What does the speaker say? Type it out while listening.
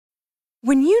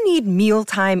When you need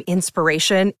mealtime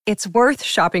inspiration, it's worth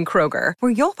shopping Kroger,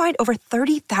 where you'll find over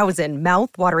 30,000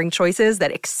 mouth-watering choices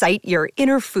that excite your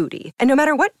inner foodie. And no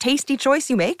matter what tasty choice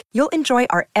you make, you'll enjoy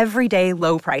our everyday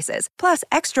low prices, plus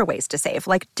extra ways to save,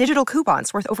 like digital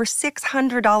coupons worth over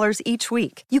 $600 each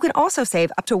week. You can also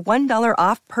save up to $1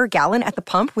 off per gallon at the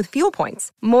pump with fuel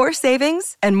points. More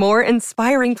savings and more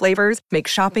inspiring flavors make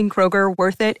shopping Kroger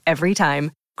worth it every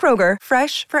time. Kroger,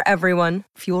 fresh for everyone.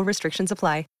 Fuel restrictions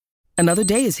apply. Another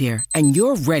day is here, and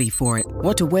you're ready for it.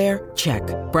 What to wear? Check.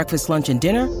 Breakfast, lunch, and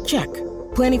dinner? Check.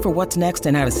 Planning for what's next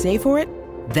and how to save for it?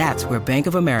 That's where Bank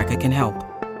of America can help.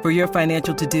 For your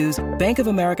financial to-dos, Bank of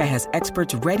America has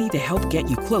experts ready to help get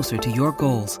you closer to your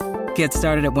goals. Get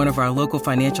started at one of our local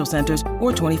financial centers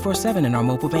or 24/7 in our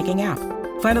mobile banking app.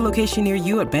 Find a location near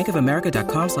you at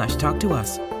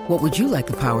bankofamerica.com/talktous. What would you like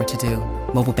the power to do?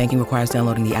 Mobile banking requires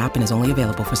downloading the app and is only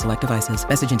available for select devices.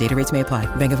 Message and data rates may apply.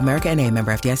 Bank of America N.A.,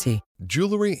 member FDIC.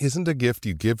 Jewelry isn't a gift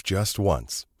you give just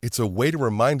once. It's a way to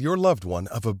remind your loved one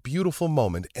of a beautiful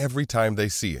moment every time they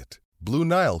see it. Blue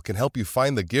Nile can help you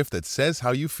find the gift that says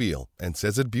how you feel and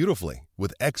says it beautifully,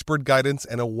 with expert guidance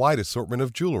and a wide assortment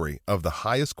of jewelry of the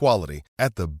highest quality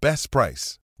at the best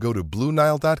price. Go to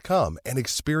BlueNile.com and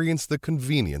experience the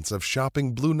convenience of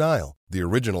shopping Blue Nile, the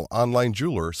original online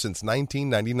jeweler since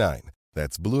 1999.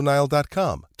 That's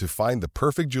BlueNile.com to find the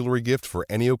perfect jewelry gift for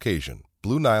any occasion.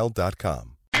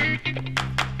 BlueNile.com.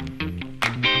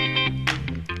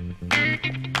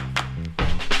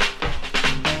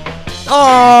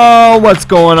 Oh, what's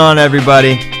going on,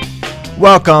 everybody?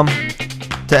 Welcome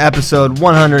to episode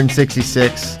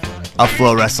 166 of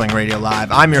Flow Wrestling Radio Live.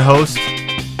 I'm your host,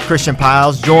 Christian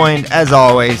Piles, joined, as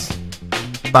always,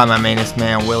 by my mainest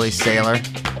man, Willie Saylor.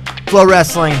 Flow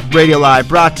Wrestling Radio Live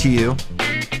brought to you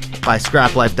by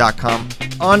ScrapLife.com.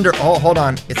 Hold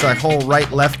on. It's a whole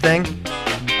right-left thing.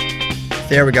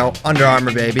 There we go. Under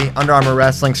Armour, baby. Under Armour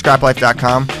Wrestling,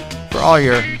 ScrapLife.com for all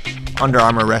your Under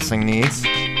Armour wrestling needs.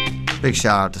 Big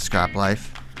shout out to Scrap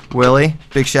Life. Willie,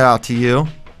 big shout out to you.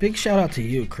 Big shout out to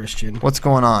you, Christian. What's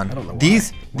going on? I don't know why.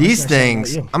 These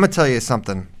things, I'm going to tell you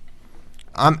something.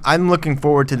 I'm looking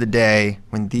forward to the day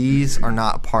when these are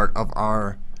not part of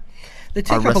our... They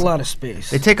take up a lot of space.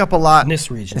 They take up a lot in this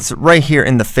region. It's right here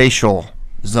in the facial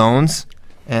zones.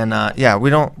 And yeah, we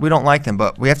don't like them,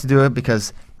 but we have to do it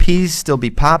because peas still be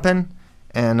popping.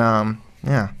 And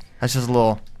yeah, that's just a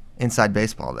little inside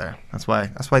baseball there. That's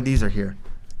why these are here.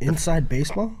 Inside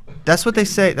baseball? That's what they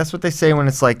say. That's what they say when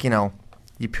it's like,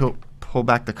 you pull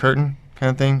back the curtain kind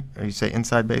of thing, or you say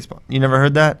inside baseball. You never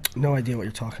heard that? No idea what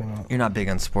you're talking about. You're not big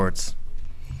on sports.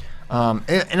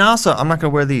 And also, I'm not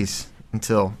going to wear these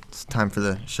until it's time for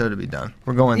the show to be done.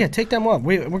 We're going... Yeah, take them off.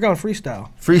 We're going freestyle.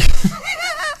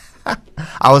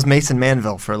 I was Mason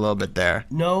Manville for a little bit there.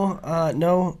 No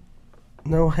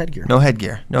headgear. No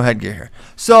headgear here.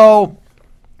 So...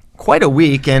 quite a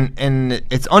week, and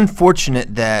it's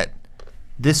unfortunate that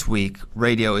this week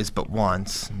radio is but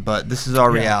once, but this is our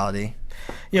reality.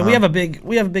 Yeah, we have a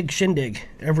big shindig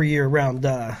every year around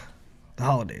the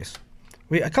holidays.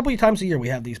 A couple of times a year we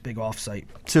have these big offsite.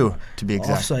 Two, to be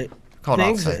exact. Offsite Called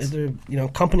things. offsites. They're,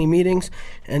 company meetings,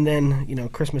 and then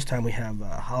Christmas time we have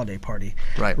a holiday party.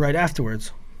 Right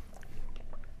afterwards.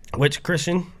 Which,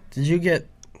 Christian, did you get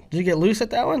loose at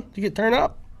that one? Did you get turned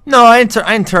up? No, I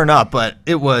didn't turn up, but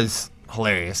it was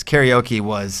hilarious. Karaoke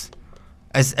was,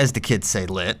 as the kids say,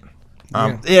 lit.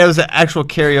 Yeah, it was an actual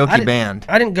karaoke band.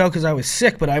 I didn't go because I was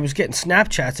sick, but I was getting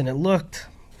Snapchats, and it looked...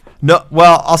 No,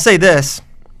 well, I'll say this.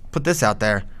 Put this out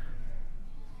there.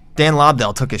 Dan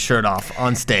Lobdell took his shirt off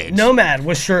on stage. Nomad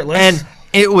was shirtless. And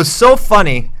it was so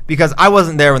funny because I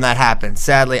wasn't there when that happened.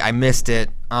 Sadly, I missed it.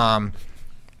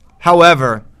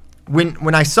 However,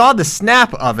 when I saw the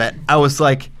snap of it, I was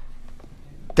like...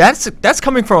 That's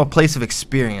coming from a place of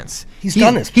experience. He's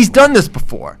done this. He's done this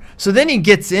before. So then he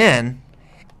gets in,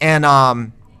 and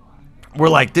we're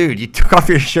like, dude, you took off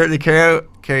your shirt at the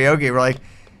karaoke. We're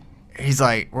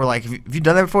like, have you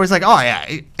done that before? He's like, oh yeah,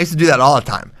 I used to do that all the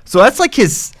time. So that's like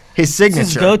his signature.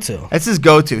 That's his go-to. That's his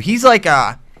go-to. He's like,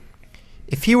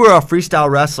 if he were a freestyle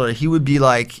wrestler, he would be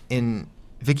like in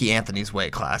Vicky Anthony's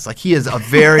weight class. Like, he is a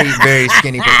very, very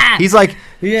skinny person. He's like,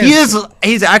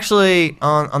 he's actually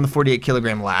on the 48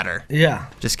 kilogram ladder. Yeah.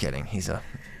 Just kidding. He's a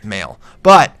male.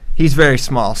 But he's very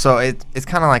small. So it's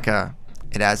kind of like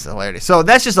it adds hilarity. So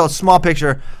that's just a small picture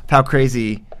of how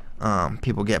crazy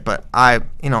people get. But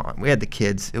we had the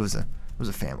kids. It was a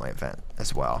family event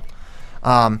as well.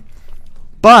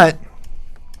 But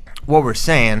what we're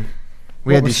saying,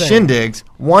 we had these shindigs,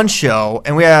 one show,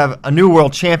 and we have a new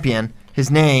world champion. His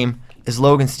name is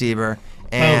Logan Stieber,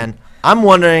 and I'm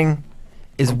wondering,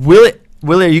 is Willie?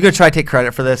 Willie, are you going to try to take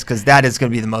credit for this? Because that is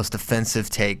going to be the most offensive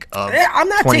take of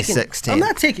 2016. I'm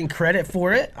not taking credit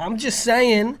for it. I'm just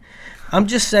saying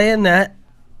that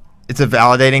it's a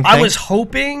validating thing. I was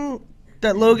hoping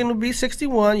that Logan would be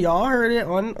 61. Y'all heard it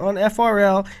on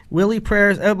FRL. Willie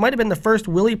prayers. It might have been the first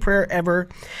Willie prayer ever.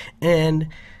 And,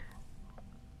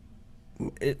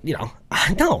 no,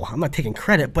 I'm not taking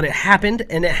credit, but it happened,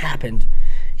 and it happened.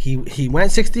 He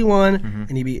went 61,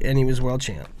 and he was world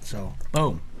champ. So,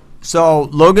 boom. So,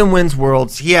 Logan wins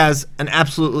Worlds. He has an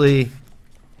absolutely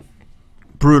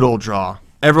brutal draw.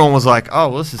 Everyone was like, oh,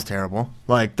 well, this is terrible.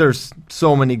 Like, there's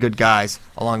so many good guys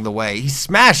along the way. He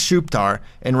smashed Shuptar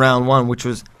in round 1,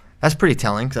 that's pretty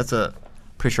telling, because that's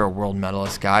pretty sure a world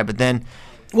medalist guy. But then...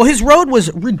 Well, his road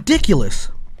was ridiculous.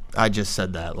 I just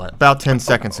said that about 10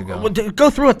 seconds ago. Well,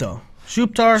 go through it, though.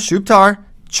 Shuptar,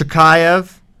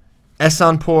 Chikayev,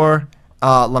 Esanpour,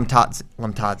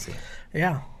 Lamtadze.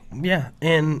 Yeah.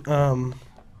 And,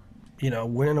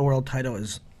 winning a world title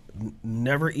is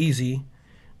never easy.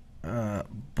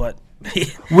 But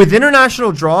with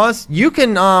international draws, you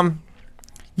can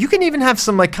even have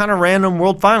some like kind of random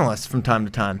world finalists from time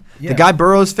to time. Yeah. The guy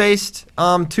Burroughs faced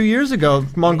 2 years ago,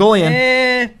 Mongolian.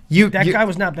 That guy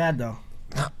was not bad though.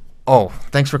 Oh,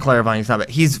 thanks for clarifying. He's not bad.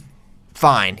 He's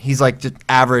fine. He's like just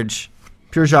average.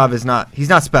 Pyrzhav is not. He's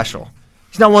not special.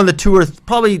 He's not one of the 2 or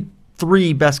probably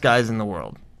 3 best guys in the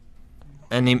world.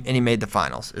 And he made the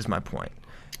finals. Is my point.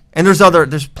 And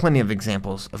there's plenty of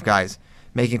examples of guys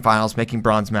making finals, making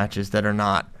bronze matches that are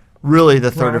not really the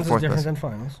third or fourth best. Than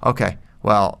finals. Okay,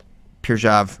 well,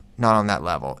 Pyrzhav not on that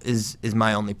level is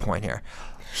my only point here.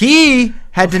 He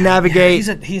had to navigate.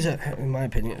 He's in my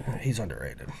opinion, he's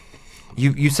underrated.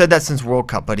 You said that since World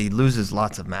Cup, but he loses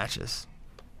lots of matches.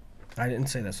 I didn't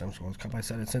say that since World Cup. I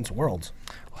said it since Worlds.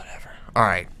 Whatever. All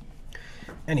right.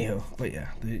 Anywho, but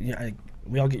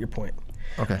we all get your point.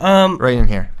 Okay. Right in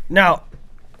here. Now.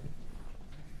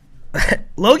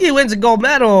 Logie wins a gold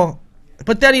medal,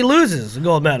 but then he loses a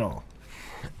gold medal.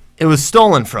 It was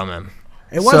stolen from him.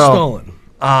 It was stolen.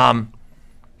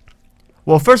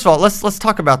 Well, first of all, let's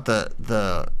talk about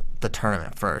the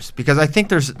tournament first, because I think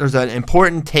there's an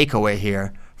important takeaway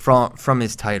here from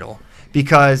his title,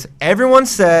 because everyone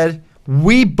said,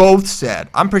 we both said,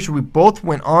 I'm pretty sure we both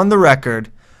went on the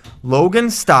record,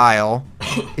 Logan's style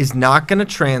is not going to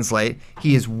translate.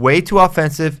 He is way too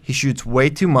offensive. He shoots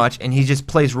way too much, and he just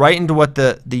plays right into what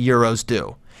the Euros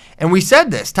do. And we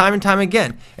said this time and time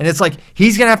again. And it's like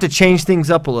he's going to have to change things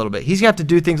up a little bit. He's going to have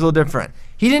to do things a little different.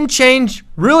 He didn't change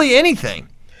really anything.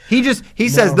 He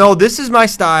says, no, this is my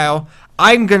style.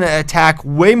 I'm going to attack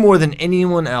way more than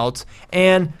anyone else.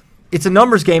 And it's a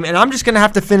numbers game, and I'm just going to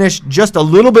have to finish just a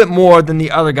little bit more than the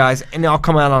other guys, and I'll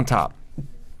come out on top.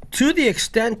 To the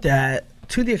extent that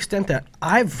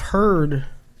I've heard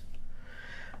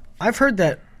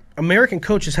that American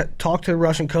coaches had talked to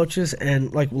Russian coaches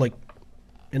and like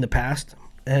in the past,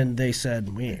 and they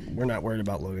said we're not worried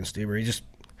about Logan Stieber.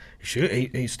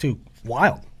 He's too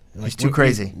wild. Like, he's too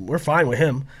crazy. We're fine with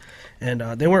him, and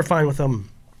they weren't fine with him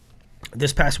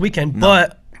this past weekend. No.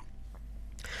 But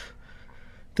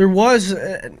there was,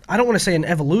 I don't want to say an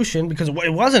evolution, because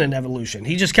it wasn't an evolution.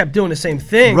 He just kept doing the same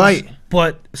thing. Right.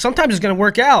 But sometimes it's going to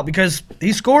work out because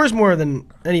he scores more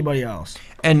than anybody else.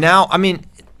 And now, I mean,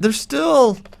 there's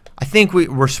still, I think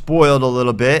we're spoiled a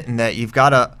little bit in that you've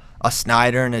got a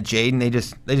Snyder and a Jaden. They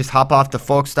just hop off the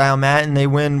folk style mat and they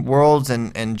win Worlds,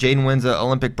 and Jaden wins an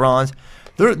Olympic bronze.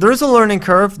 There's a learning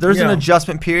curve. There's an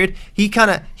adjustment period. He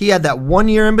had that 1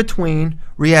 year in between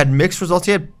where he had mixed results.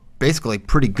 He had basically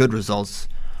pretty good results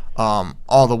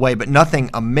all the way, but nothing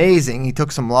amazing. He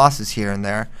took some losses here and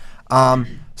there.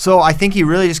 So I think he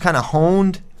really just kind of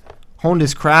honed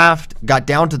his craft, got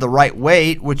down to the right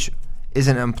weight, which is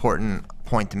an important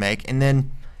point to make. And then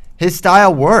his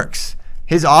style works.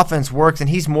 His offense works, and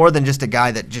he's more than just a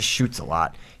guy that just shoots a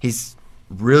lot. He's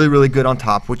really, really good on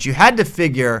top, which you had to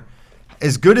figure,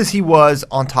 as good as he was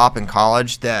on top in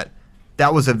college, that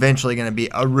was eventually going to be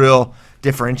a real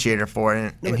differentiator for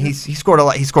it. And he scored a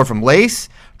lot. He scored from lace,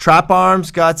 trap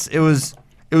arms, guts. It was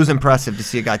impressive to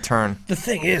see a guy turn. The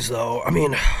thing is, though, I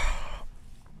mean,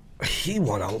 he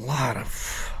won a lot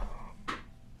of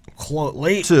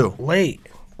late.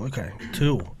 Okay,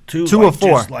 two like of 4.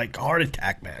 Just like heart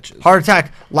attack matches. Heart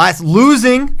attack.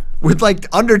 Losing with like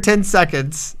under 10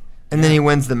 seconds, and then he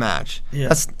wins the match. Yeah.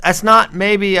 That's not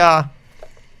maybe a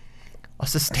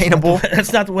sustainable.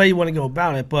 That's not the way you want to go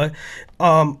about it. But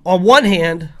on one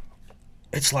hand,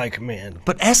 it's like, man.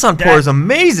 But Esanpour is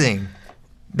amazing.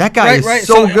 That guy is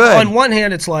so good. On one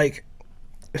hand, it's like,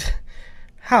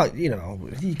 how,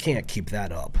 you can't keep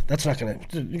that up.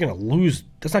 You're gonna lose.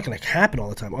 That's not gonna happen all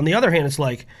the time. On the other hand, it's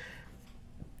like,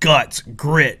 guts,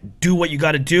 grit, do what you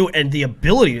got to do, and the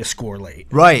ability to score late.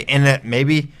 Right, and that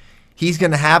maybe he's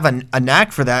going to have a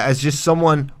knack for that as just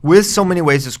someone with so many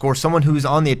ways to score, someone who's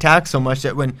on the attack so much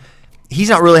that when he's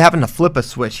not really having to flip a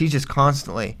switch, he's just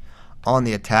constantly on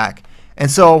the attack. And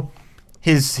so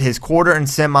his quarter and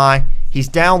semi, he's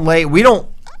down late. We don't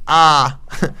no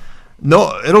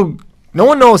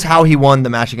one knows how he won the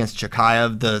match against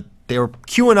Chikayev. They were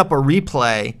queuing up a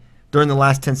replay during the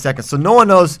last 10 seconds, so no one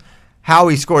knows how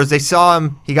he scores. They saw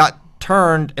him, he got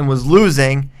turned and was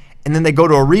losing, and then they go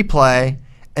to a replay,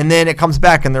 and then it comes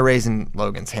back and they're raising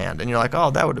Logan's hand, and you're like,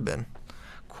 oh, that would have been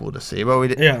cool to see, but we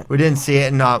didn't see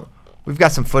it. And we've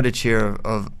got some footage here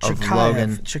of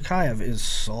Logan. Chikayev is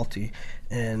salty,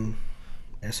 and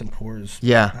Esenpour is.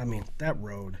 Yeah. I mean, that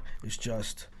road is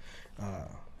just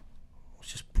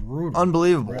brutal.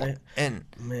 Unbelievable. Right? And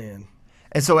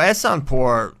so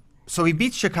Esenpour, so he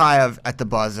beats Chikayev at the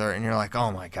buzzer, and you're like,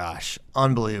 oh my gosh,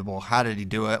 unbelievable. How did he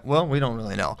do it? Well, we don't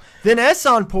really know. Then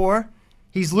Esenpour,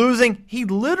 he's losing. He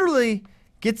literally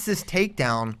gets this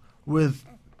takedown with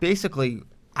basically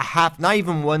not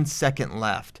even 1 second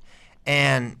left.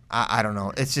 And I don't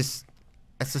know. It's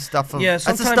the stuff of that's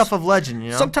the stuff of legend,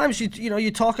 you know. Sometimes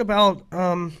you talk about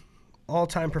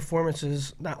all-time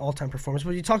performances, not all-time performance,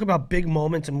 but you talk about big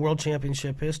moments in world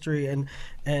championship history,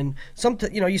 and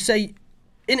something you say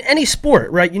in any sport,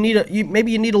 right?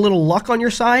 Maybe you need a little luck on your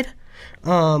side,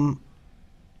 and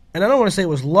I don't want to say it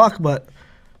was luck, but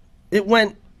it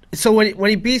went. So when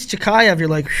he beats Chikayev, you're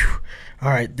like, whew, all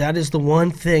right, that is the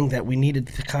one thing that we needed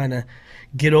to kind of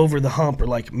get over the hump or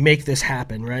like make this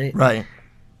happen, right? Right.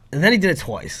 And then he did it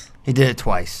twice.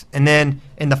 And then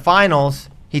in the finals,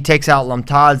 he takes out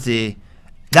Lamtadze.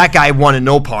 That guy wanted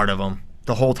no part of him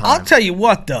the whole time. I'll tell you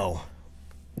what, though.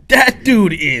 That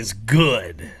dude is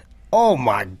good. Oh,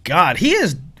 my God. He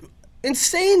is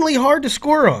insanely hard to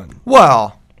score on.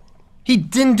 Well, he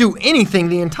didn't do anything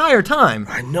the entire time.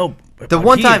 I know. The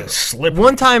one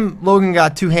time Logan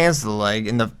got 2 hands to the leg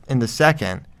in the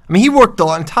second. I mean, he worked the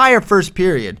entire first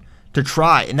period to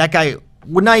try, and that guy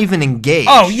would not even engage.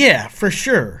 Oh, yeah, for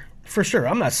sure. For sure.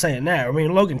 I'm not saying that. I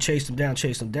mean, Logan chased him down,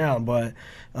 but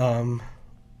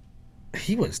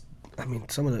he was – I mean,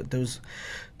 some of those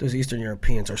Eastern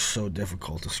Europeans are so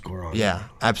difficult to score on. Yeah,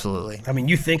 absolutely. I mean,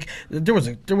 you think – there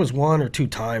was 1 or 2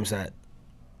 times that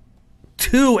 –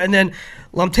 2, and then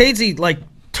Lamtadze, like –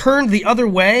 turned the other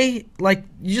way. Like,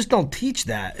 you just don't teach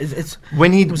that.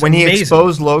 When he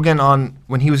exposed Logan on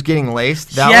when he was getting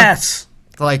laced. Yes.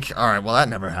 Like, all right, well, that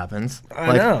never happens.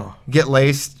 I know. Get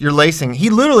laced. You're lacing. He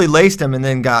literally laced him and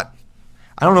then got.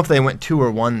 I don't know if they went 2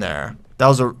 or 1 there. That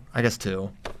was I guess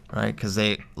 2, right? Because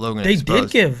Logan. They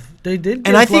exposed. They did give.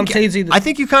 And I think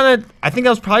that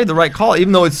was probably the right call,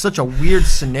 even though it's such a weird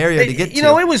scenario to get to. You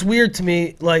know, it was weird to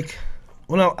me. Like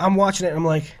when I'm watching it, I'm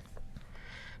like.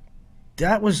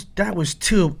 That was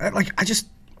too like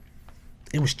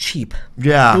it was cheap.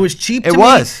 Yeah, it was cheap. It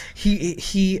was.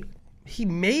 He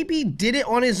maybe did it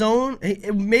on his own.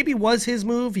 It maybe was his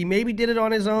move. He maybe did it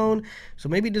on his own. So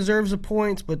maybe deserves the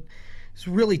points. But it's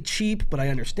really cheap. But I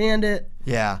understand it.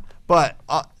 Yeah, but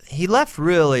he left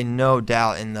really no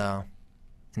doubt in the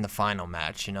final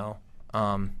match. You know,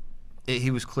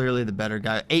 he was clearly the better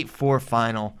guy. 8-4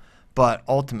 final, but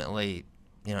ultimately,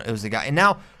 you know, it was the guy. And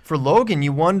now for Logan,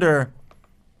 you wonder.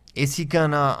 Is he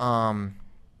gonna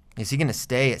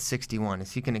stay at 61?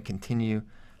 Is he gonna continue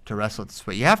to wrestle this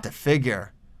way? You have to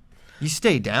figure. You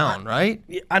stay down, right?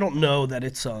 I don't know that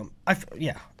it's I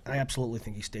absolutely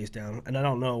think he stays down, and I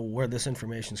don't know where this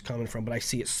information is coming from, but I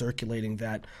see it circulating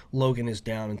that Logan is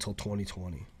down until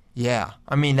 2020. Yeah,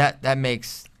 I mean that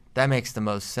makes the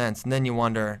most sense. And then you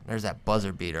wonder, there's that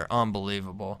buzzer beater,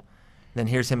 unbelievable. Then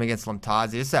here's him against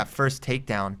Lamtadze. It's that first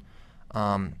takedown.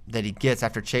 That he gets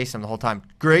after chasing him the whole time.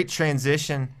 Great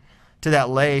transition to that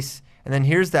lace, and then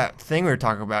here's that thing we were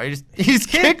talking about. He just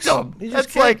kicked him.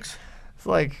 It's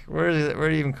like where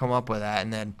did he even come up with that?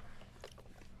 And then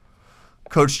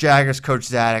Coach Jaggers, Coach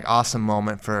Zadick, awesome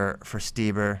moment for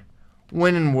Stieber,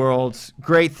 winning worlds,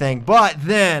 great thing. But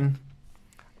then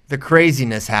the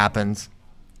craziness happens.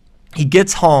 He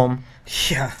gets home.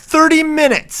 Yeah. 30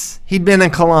 minutes he'd been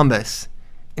in Columbus,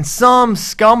 and some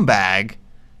scumbag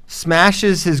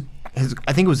smashes his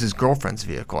I think it was his girlfriend's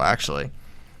vehicle actually,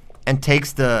 and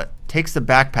takes the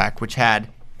backpack which had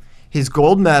his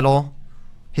gold medal,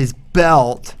 his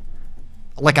belt,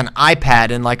 like an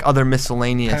iPad and like other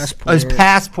miscellaneous his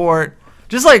passport,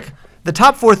 just like the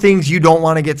top 4 things you don't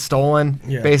want to get stolen.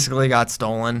 Basically got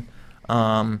stolen.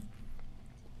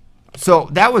 So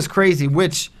that was crazy,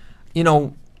 which, you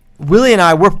know, Willie and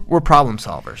I, we're problem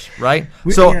solvers, right?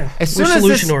 As soon as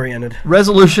solution-oriented.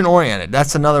 Resolution-oriented.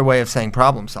 That's another way of saying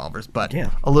problem solvers, but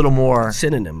a little more.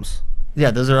 Synonyms.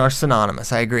 Yeah, those are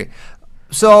synonymous. I agree.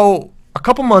 So a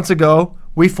couple months ago,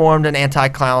 we formed an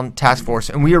anti-clown task force,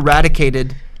 and we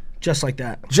eradicated. Just like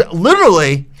that.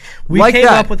 Literally, we like came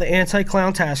that. up with the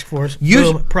anti-clown task force.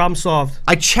 Boom, problem solved.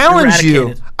 I challenge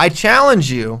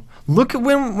you. Look at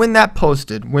when that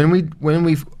posted. When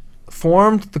we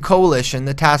formed the coalition,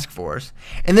 the task force,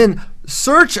 and then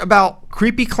search about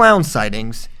creepy clown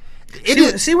sightings.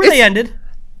 See where they ended.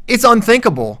 It's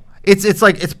unthinkable. It's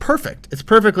like it's perfect. It's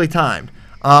perfectly timed.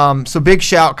 So big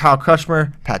shout, Kyle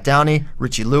Kushmer, Pat Downey,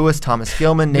 Richie Lewis, Thomas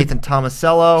Gilman, Nathan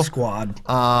Tomasello. Squad.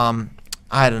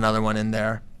 I had another one in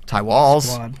there. Ty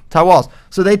Walls. Squad. Ty Walls.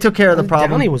 So they took care of the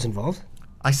problem. Downey was involved.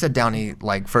 I said Downey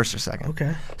like first or second.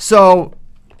 Okay. So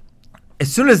as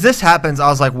soon as this happens, I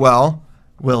was like, well,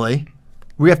 Willie,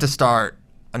 we have to start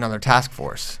another task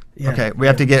force. Yeah, okay. We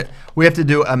have to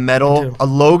do a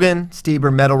Logan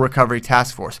Stieber metal recovery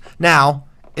task force. Now,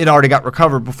 it already got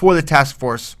recovered before the task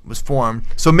force was formed.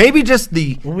 So maybe just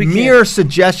the mere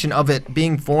suggestion of it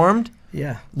being formed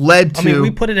led to. I mean,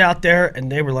 we put it out there, and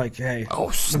they were like, "Hey, oh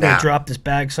snap, we're gonna drop this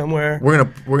bag somewhere. We're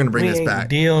gonna bring this back."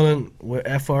 Dealing with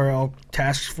FRL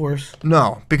task force.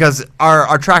 No, because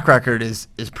our track record is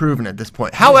proven at this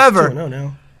point. However,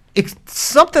 no.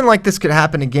 Something like this could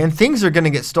happen again. Things are going to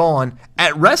get stolen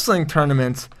at wrestling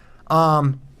tournaments.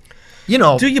 Do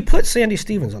you put Sandy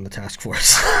Stevens on the task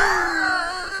force?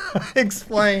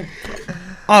 Explain.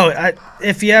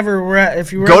 If you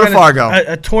were go to Fargo,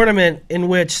 a tournament in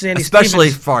which Sandy especially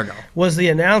Stevens Fargo was the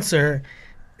announcer,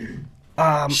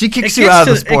 she kicks you out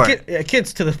of the sport. It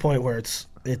gets to the point where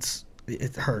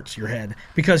it hurts your head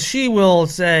because she will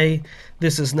say,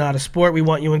 "This is not a sport we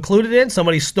want you included in.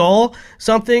 Somebody stole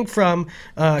something from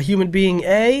human being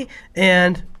A,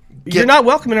 and you're not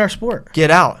welcome in our sport.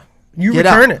 Get out.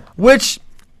 Return it." Which,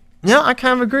 I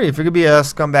kind of agree. If you're gonna be a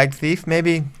scumbag thief,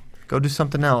 maybe go do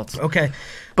something else. Okay.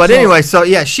 But anyway, so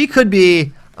she could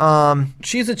be.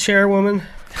 She's a chairwoman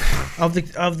of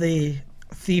the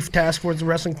thief task force, the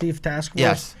wrestling thief task force.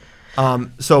 Yes.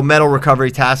 So metal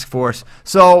recovery task force.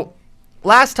 So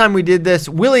last time we did this,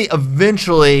 Willie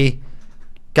eventually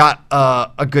got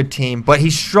a good team, but he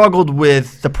struggled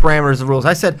with the parameters of the rules.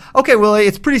 I said, okay, Willie,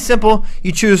 it's pretty simple.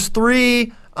 You choose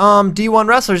 3 D1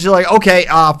 wrestlers. You're like, okay,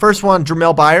 first one,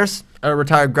 Jermel Byers, a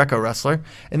retired Greco wrestler.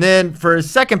 And then for his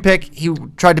second pick, he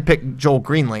tried to pick Joel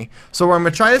Greenlee. So we're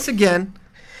going to try this again.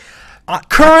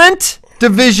 Current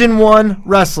Division I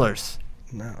wrestlers.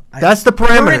 No. That's the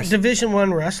parameters. Current Division I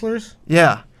wrestlers?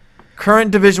 Yeah.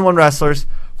 Current Division I wrestlers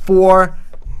for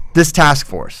this task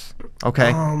force.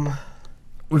 Okay?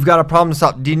 We've got a problem to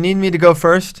solve. Do you need me to go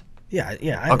first? Yeah,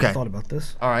 I haven't thought about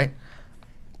this. All right.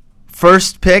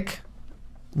 First pick,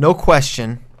 no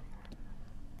question,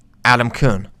 Adam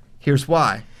Kuhn. Here's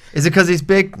why. Is it because he's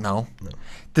big? No.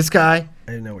 This guy.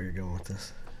 I didn't know where you're going with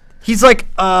this. He's like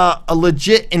a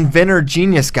legit inventor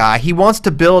genius guy. He wants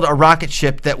to build a rocket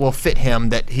ship that will fit him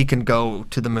that he can go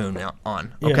to the moon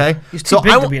on. Okay? Yeah. He's too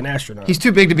big to be an astronaut. He's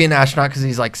too big to be an astronaut because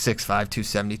he's like 6'5",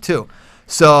 272.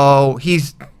 So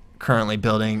he's currently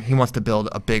building. He wants to build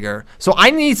a bigger. So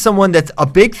I need someone that's a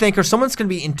big thinker, someone that's going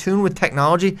to be in tune with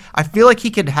technology. I feel like he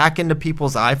could hack into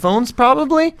people's iPhones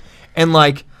probably and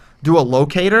like do a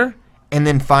locator and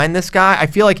then find this guy. I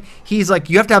feel like he's like,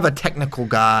 you have to have a technical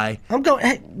guy. I'm going.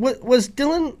 Hey, was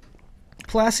Dylan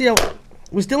Palacio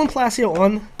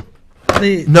on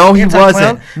the? No, he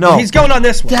wasn't. No, he's going on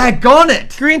this one. Daggone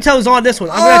it! Green Toe's on this one.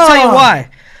 I'm going to tell you why.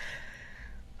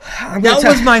 That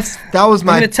was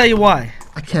my. I'm going to tell you why.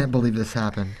 I can't believe this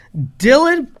happened.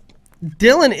 Dylan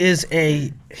is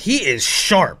he is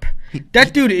sharp.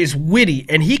 That dude is witty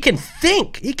and he can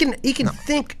think. He can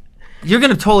think. You're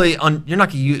gonna you're not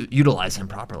gonna utilize him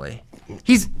properly.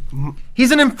 He's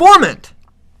an informant.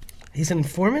 He's an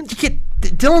informant?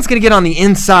 Dylan's gonna get on the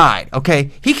inside. Okay,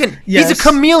 he can. Yes. He's a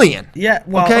chameleon. Yeah.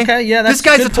 Well, okay. Yeah. That's this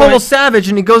guy's a total point. savage,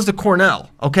 and he goes to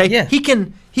Cornell. Okay. Yeah. He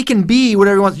can be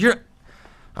whatever he wants. All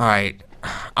right.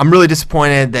 I'm really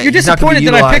disappointed that you're he's disappointed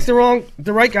not that I picked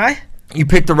the right guy. You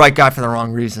picked the right guy for the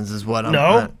wrong reasons, is what I'm.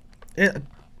 No.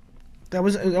 That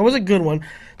was a good one.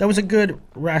 That was a good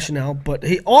rationale, but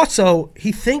he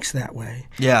thinks that way.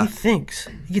 Yeah. He thinks.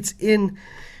 He gets in.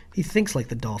 He thinks like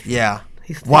the dolphin. Yeah.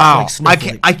 He thinks wow.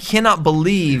 Like I cannot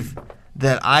believe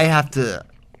that I have to.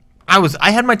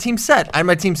 I had my team set.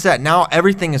 Now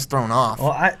everything is thrown off.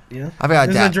 Well, I've got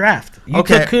this is a draft. You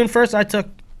took Kuhn first. I took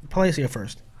Palacio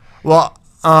first. Well,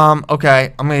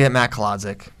 okay. I'm gonna get Matt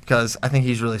Kolodzik because I think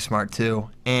he's really smart too,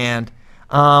 and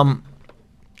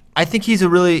I think he's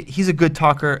a good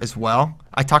talker as well.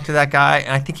 I talked to that guy,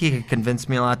 and I think he could convince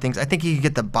me a lot of things. I think he could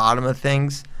get the bottom of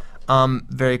things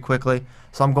very quickly.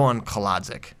 So I'm going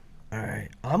Kolodzik. All right.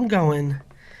 I'm going.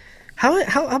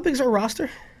 How big is our roster?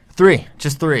 3.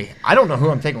 Just 3. I don't know who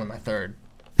I'm taking with my third.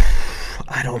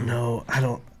 I don't know.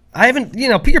 I haven't.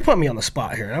 You're putting me on the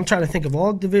spot here. I'm trying to think of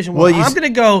all Division Well, One. I'm going to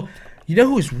go. You know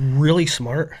who's really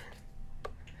smart?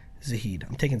 Zahid.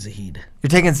 I'm taking Zahid. You're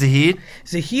taking Zahid?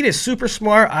 Zahid is super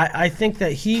smart. I think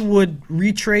that he would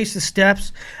retrace the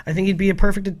steps. I think he'd be a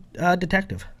perfect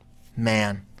detective.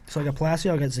 Man. So I got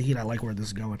Palacio. I got Zahid. I like where this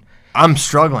is going. I'm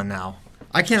struggling now.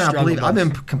 I cannot Struggle believe I've been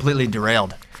does. completely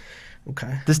derailed.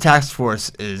 Okay. This task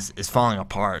force is falling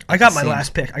apart. I got It my seems.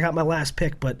 last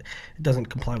pick, but it doesn't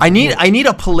comply with I the need rule. I need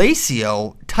a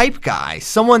Palacio type guy,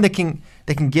 someone that can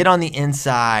get on the You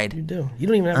inside. do. You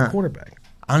don't even have a quarterback.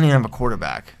 I don't even have a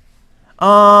quarterback.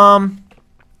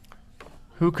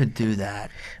 Who could do that?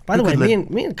 By the Who way,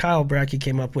 could me and Kyle Brackey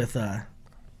came up with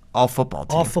all football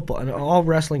team. an all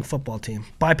wrestling football team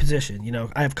by position.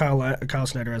 I have Kyle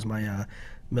Snyder as my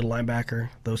middle linebacker,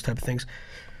 those type of things.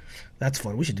 That's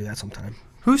fun. We should do that sometime.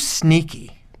 Who's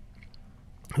sneaky?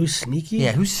 Who's sneaky?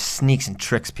 Yeah, who sneaks and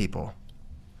tricks people?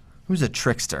 Who's a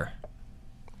trickster?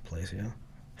 Palacio.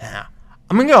 Yeah,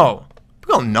 I'm gonna go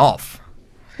Nolf.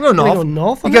 I'm gonna Gonna go go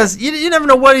Nolf on because you never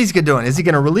know what he's doing. Is he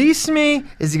gonna release me?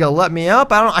 Is he gonna let me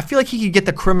up? I feel like he could get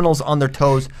the criminals on their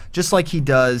toes just like he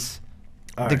does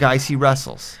the guys he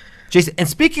wrestles. Jason, and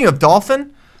speaking of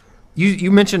dolphin, you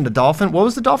mentioned a dolphin. What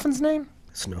was the dolphin's name?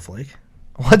 Snowflake.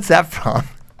 What's that from?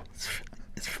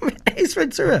 It's from Ace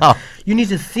Ventura. Oh. You need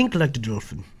to think like the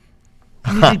dolphin.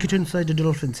 You need to get inside the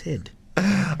dolphin's head.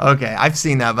 Okay, I've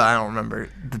seen that, but I don't remember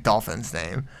the dolphin's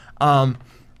name.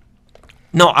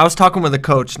 No, I was talking with a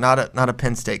coach, not a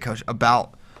Penn State coach,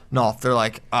 about Nolf. They're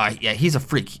like, yeah, he's a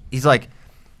freak. He's like,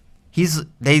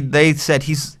 they said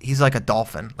he's like a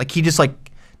dolphin. Like he just like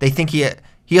they think he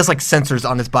has like sensors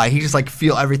on his body. He just like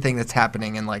feel everything that's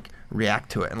happening and like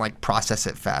react to it and like process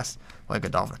it fast like a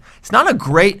dolphin. It's not a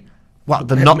great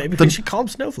Maybe we should call him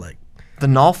Snowflake. the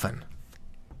Nolphin.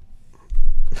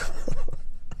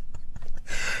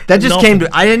 That just Nolphin. came to.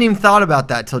 I didn't even thought about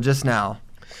that till just now.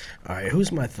 All right,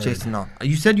 who's my third? Jason, no.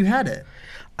 You said you had it.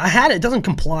 I had it. It doesn't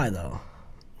comply though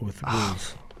with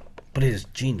rules, but it is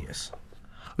genius.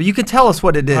 Well, you can tell us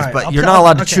what it is, All right, but I'll you're tell- not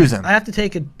allowed to okay, choose him. I have to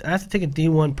take a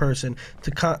D1 person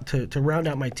to round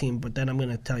out my team, but then I'm going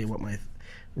to tell you what my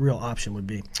real option would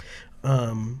be.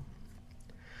 All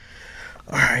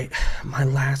right, my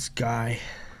last guy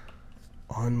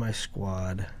on my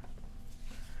squad.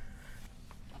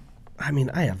 I mean,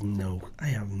 I have no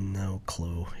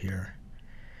clue here.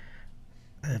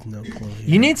 I have no clue here.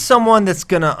 You need someone that's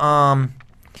gonna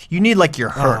you need like your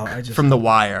Herc from The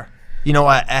Wire. You know,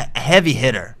 a heavy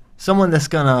hitter. Someone that's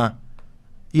gonna,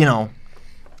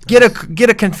 get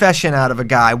a confession out of a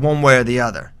guy one way or the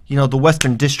other. You know, the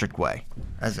Western District way,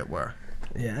 as it were.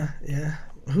 Yeah.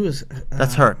 Who is?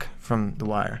 That's Herc from The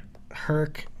Wire.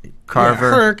 Herc. Carver.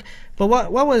 Yeah, Herc. But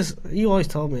what was? You always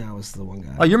told me I was the one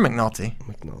guy. Oh, you're McNulty.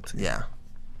 McNulty. Yeah.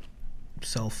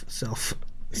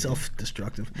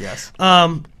 Self-destructive. Yes.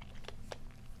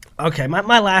 Okay,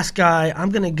 my last guy,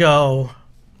 I'm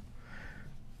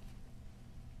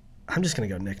just gonna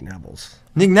go Nick Nevels.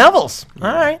 Nick Nevels.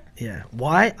 All right. Yeah.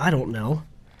 Why? I don't know.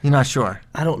 You're not sure.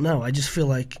 I don't know. I just feel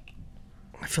like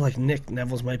Nick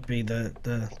Nevels might be the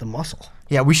muscle.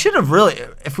 Yeah, we should have really,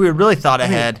 if we had really thought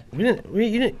ahead. You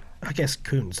didn't. I guess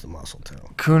Kuhn's the muscle too.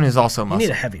 Kuhn is also You muscle. need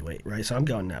a heavyweight, right? So I'm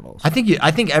going Nevels. I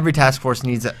think every task force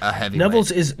needs a heavyweight.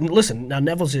 Nevels is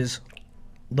Nevels is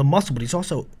the muscle, but he's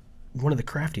also one of the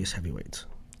craftiest heavyweights.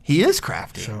 He is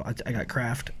crafty. So I got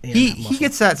craft. And He muscle.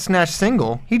 gets that snatch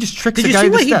single. He just tricks Did the you guy see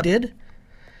to what step. he did?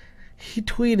 He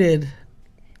tweeted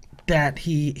that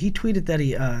he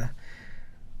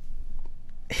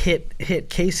hit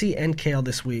Casey and Kale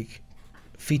this week,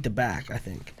 feet to back, I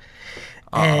think.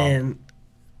 And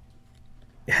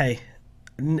hey,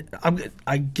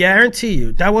 I guarantee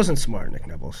you that wasn't smart, Nick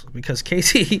Nevels, because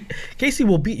Casey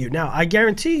will beat you. Now I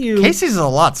guarantee you, Casey's a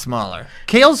lot smaller.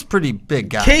 Kale's a pretty big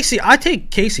guy. I take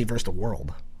Casey versus the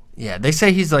world. Yeah, they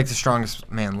say he's like the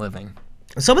strongest man living.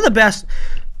 Some of the best.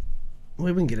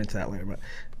 We can get into that later, but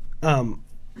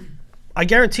I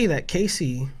guarantee that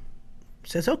Casey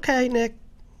says, "Okay, Nick,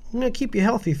 I'm gonna keep you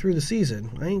healthy through the season.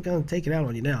 I ain't gonna take it out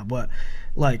on you now, but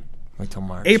like Wait till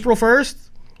March. April 1st,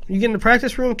 you get in the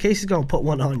practice room, Casey's gonna put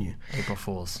one on you." April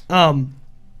Fools. But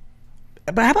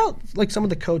how about like some of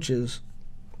the coaches?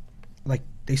 Like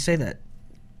they say that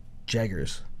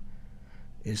Jaggers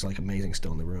is like amazing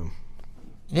still in the room.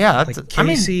 Yeah, that's. Like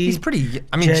Casey, he's pretty.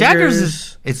 I mean, Jaggers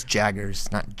is. It's Jaggers,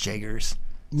 not Jaggers.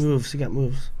 Moves. He got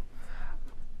moves.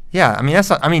 Yeah, I mean that's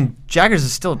not, I mean Jaggers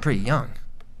is still pretty young.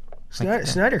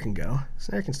 Snyder can go.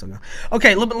 Snyder can still go.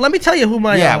 Okay, let me tell you who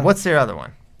my what's their other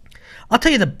one? I'll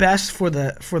tell you the best for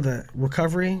the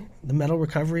recovery, the medal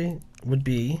recovery would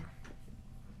be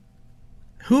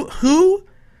who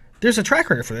there's a track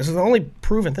record for this. It's the only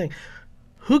proven thing.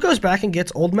 Who goes back and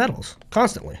gets old medals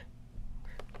constantly?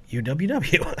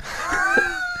 UWW.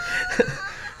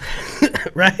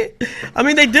 Right? I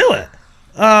mean, they do it.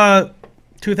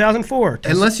 2004.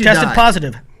 Unless you tested die.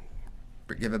 positive.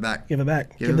 Give it back. Give it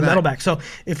back. Give the medal back. So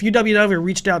if UWW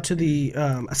reached out to the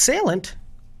assailant,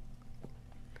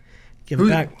 give it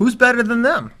back. Who's better than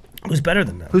them? Who's better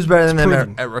than them? Who's better than them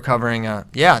proven. at recovering?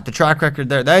 The track record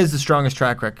there. That is the strongest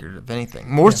track record of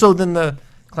anything. More so than the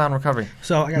clown recovery.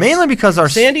 So I got mainly because our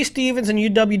Sandy Stevens and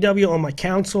UWW on my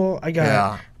council. I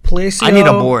got Palacio. I need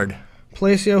a board.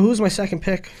 Palacio. Who's my second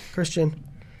pick? Christian.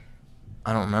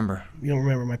 I don't remember. You don't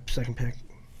remember my second pick?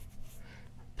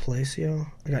 Palacio.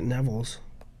 I got Neville's.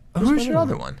 Who's your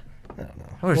other one? I don't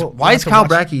know. Why is Kyle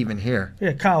Brackey even here?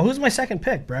 Yeah, Kyle. Who's my second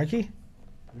pick? Brackey.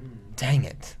 Dang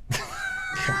it.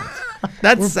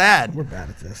 That's sad. We're bad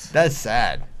at this. That's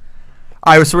sad.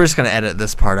 All right, so we're just gonna edit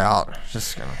this part out.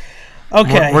 Just gonna.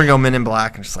 Okay. We're gonna go Men in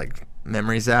Black and just like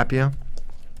memory zap you.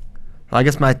 Well, I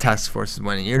guess my task force is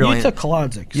winning. You took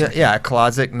Kolodzik. Yeah,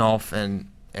 Kolodzik, Nolf,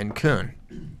 and Kuhn.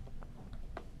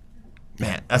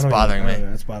 Man, that's bothering me.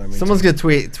 That's bothering me. Someone's gonna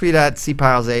tweet at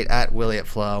cpiles8 at Willie at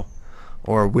Flow,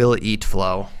 or Will Eat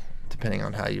Flow, depending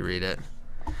on how you read it.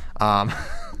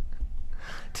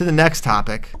 To the next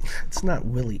topic. It's not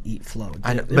Willie Eat Flow.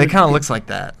 I know, but it kind of looks like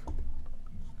that.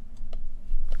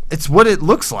 It's what it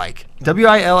looks like.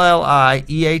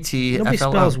 WILLIEAT. Nobody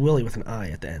spells Willie with an I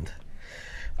at the end.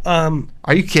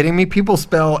 Are you kidding me? People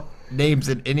spell names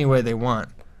in any way they want.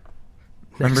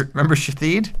 Remember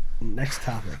Shathid? Next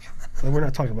topic. Well, we're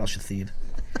not talking about Shathid.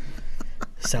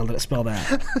 Spell that.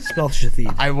 Spell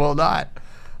Shathid. I will not.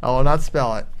 I will not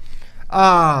spell it.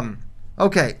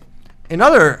 Okay. In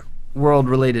other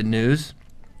world-related news,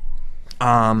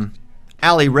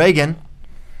 Allie Reagan,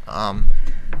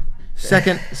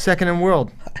 second in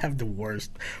world. I have the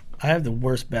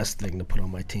worst best thing to put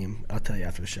on my team. I'll tell you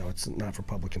after the show. It's not for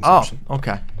public consumption. Oh,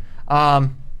 okay.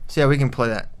 So yeah, we can play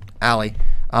that. Allie.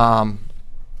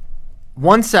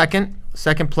 1 second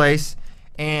place,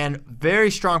 and very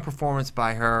strong performance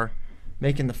by her,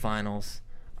 making the finals.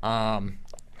 Oh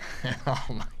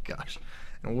my gosh.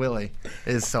 And Willie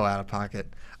is so out of pocket.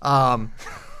 Help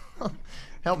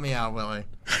me out, Willie.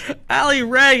 Allie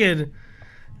Reagan.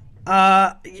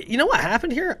 You know what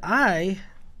happened here? I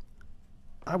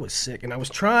was sick, and I was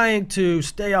trying to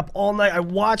stay up all night. I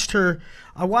watched her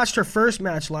first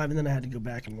match live, and then I had to go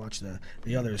back and watch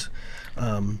the others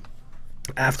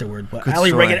afterward. But Good Allie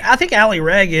story. Reagan, I think Allie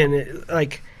Reagan,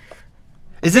 like,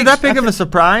 is it that big of a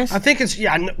surprise? I think it's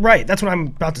right. That's what I'm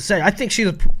about to say. I think she's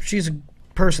a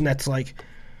person that's like,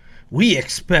 we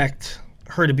expect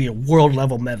her to be a world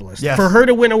level medalist. Yes. For her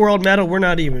to win a world medal, we're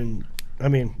not even. I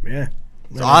mean, yeah.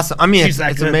 It's awesome. I mean, She's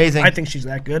that it's good. amazing. I think she's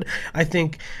that good. I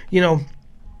think,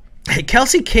 hey,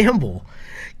 Kelsey Campbell.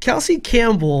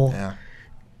 Yeah.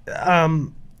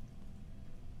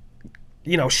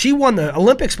 She won the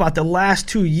Olympic spot the last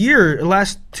 2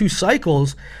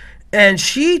 cycles, and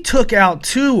she took out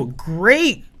 2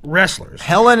 great wrestlers.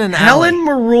 Helen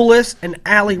Maroulis and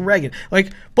Allie Reagan.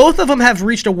 Like, both of them have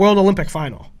reached a World Olympic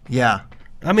final. Yeah.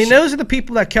 I mean, those are the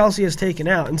people that Kelsey has taken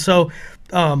out. And so,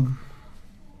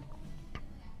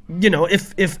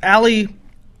 if Allie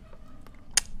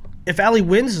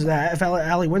wins that, if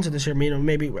Allie wins it this year,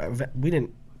 maybe we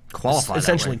didn't qualify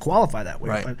that way.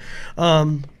 Right. But,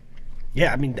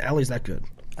 yeah, I mean, Allie's that good.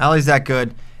 Allie's that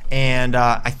good. And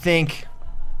I think,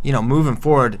 moving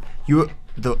forward,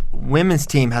 the women's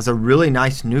team has a really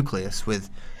nice nucleus with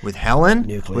Helen,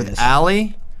 with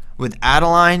Allie, with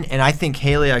Adeline, and I think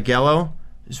Haley Agello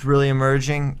is really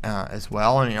emerging as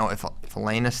well. And, if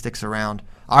Elena sticks around,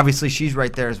 obviously she's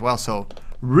right there as well. So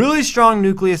really strong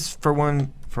nucleus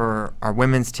for our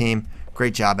women's team.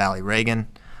 Great job, Allie Reagan.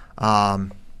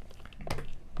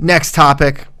 Next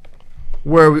topic.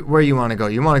 Where you want to go?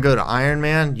 You want to go to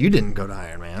Ironman? You didn't go to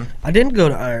Ironman. I didn't go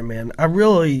to Ironman. I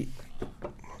really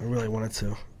wanted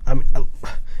to. I mean,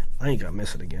 I ain't gonna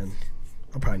miss it again.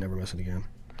 I'll probably never miss it again.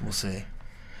 We'll see.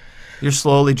 You're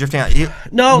slowly drifting out.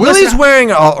 Willie's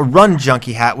wearing a run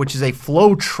junkie hat, which is a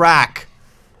flow track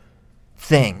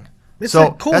thing. It's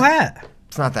a cool hat.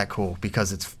 It's not that cool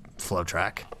because it's flow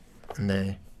track, and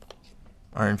they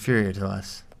are inferior to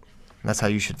us. And that's how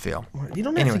you should feel. You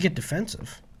don't have to get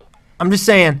defensive. I'm just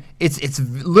saying, it's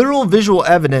literal visual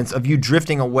evidence of you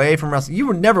drifting away from wrestling. You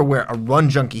would never wear a run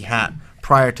junkie hat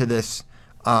prior to this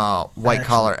White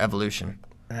Collar Evolution.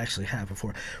 I actually have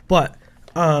before. But,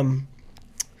 no,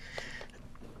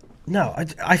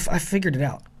 I figured it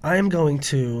out. I am going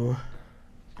to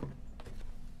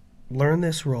learn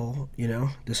this role,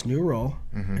 this new role.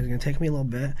 Mm-hmm. It's going to take me a little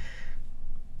bit.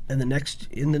 And in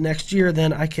the next year,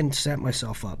 then I can set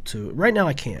myself up to. Right now,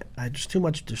 I can't. There's too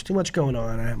much going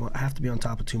on. I have to be on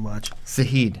top of too much.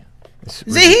 Zahid.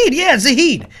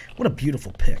 Zahid. What a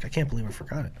beautiful pick. I can't believe I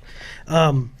forgot it.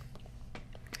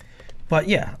 But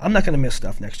yeah, I'm not going to miss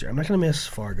stuff next year. I'm not going to miss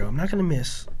Fargo. I'm not going to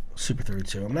miss Super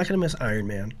 32. I'm not going to miss Iron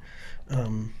Man.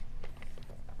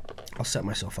 I'll set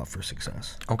myself up for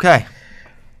success. Okay.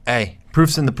 Hey,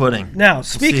 proof's in the pudding. Now,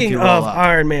 speaking of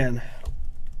Iron Man,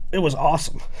 it was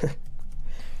awesome.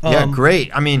 Yeah,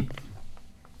 great. I mean,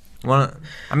 it's good.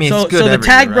 So the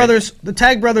Tag right?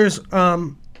 Brothers,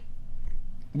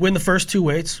 win the first 2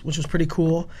 weights, which was pretty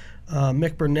cool.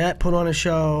 Mick Burnett put on a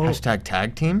show. #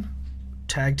 tag team.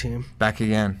 Tag team. Back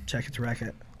again. Check its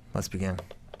racket. Let's begin.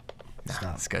 Stop.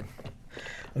 That's good.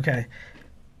 Okay.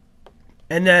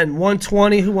 And then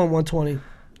 120. Who won 120?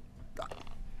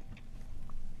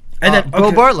 And then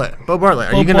Bo Bartlett.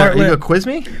 Are you gonna quiz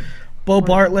me? Bo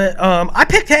Bartlett. I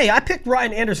picked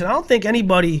Ryan Anderson. I don't think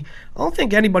anybody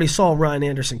saw Ryan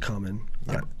Anderson coming.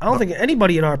 I don't think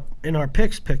anybody in our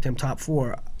picks picked him top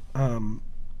 4.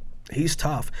 He's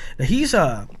tough. Now he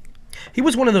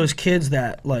was one of those kids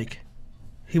that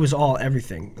he was all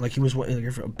everything. Like he was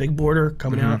a big border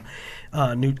coming out.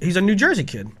 He's a New Jersey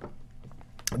kid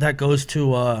that goes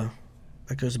to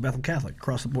Bethlehem Catholic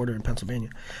across the border in Pennsylvania.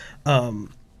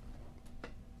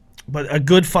 But a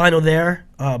good final there.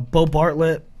 Bo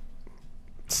Bartlett,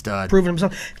 stud, proving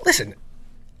himself. Listen,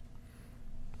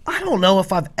 I don't know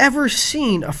if I've ever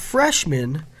seen a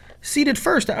freshman seeded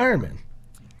first at Ironman.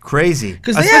 Crazy,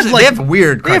 because they have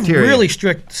weird criteria. They have really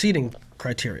strict seeding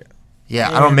criteria. Yeah,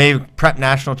 I don't know. Maybe prep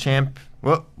national champ.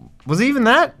 Well, was he even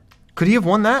that? Could he have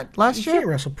won that last year? You can't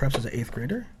wrestle preps as an 8th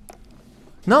grader.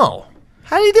 No.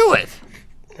 How do you do it?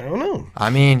 I don't know. I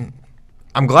mean,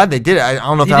 I'm glad they did it. I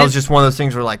don't know if that was just one of those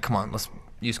things where come on, let's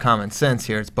use common sense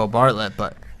here. It's Bo Bartlett,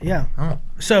 but yeah.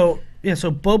 So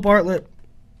Bo Bartlett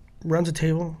runs a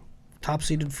table, top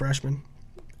seeded freshman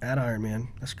at Ironman.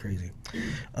 That's crazy.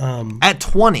 At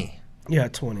 20. Yeah,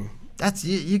 at 20. That's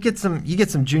you get some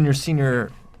junior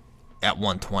senior at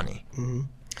 120. Mm-hmm.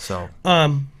 So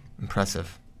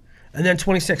impressive. And then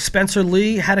 26, Spencer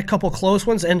Lee had a couple close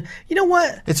ones, and you know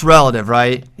what? It's relative,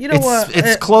 right? You know what?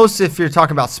 It's close if you're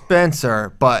talking about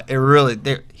Spencer, but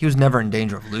he was never in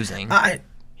danger of losing.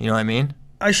 You know what I mean?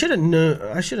 I should have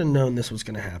known this was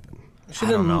going to happen.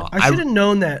 I don't know. I should have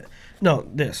known that. No,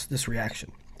 this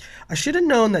reaction. I should have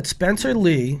known that Spencer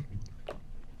Lee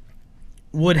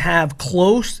would have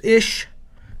close-ish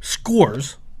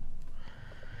scores,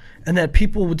 and that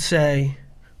people would say,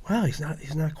 "Wow, he's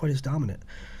not quite as dominant."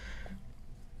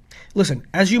 Listen,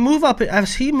 as he moves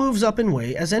up in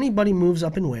weight, as anybody moves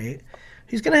up in weight,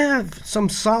 he's gonna have some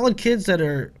solid kids that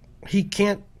he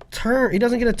can't turn. He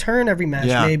doesn't get a turn every match,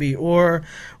 maybe, or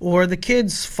the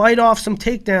kids fight off some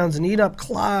takedowns and eat up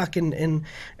clock, and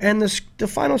the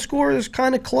final score is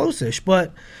kind of close-ish.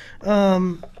 But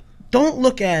don't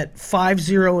look at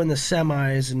 5-0 in the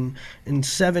semis and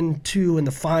 7-2 in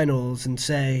the finals and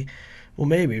say, well,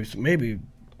 maybe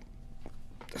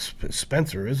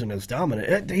Spencer isn't as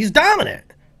dominant. He's dominant.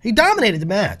 He dominated the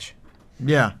match.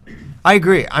 Yeah, I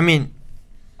agree. I mean,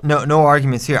 no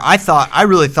arguments here. I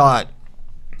really thought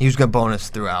he was going to bonus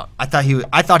throughout. I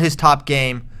thought his top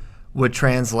game would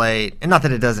translate, and not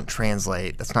that it doesn't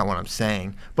translate. That's not what I'm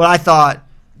saying. But I thought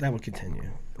that would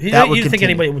continue. You didn't think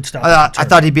anybody would stop? I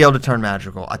thought he'd be able to turn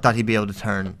Madrigal. I thought he'd be able to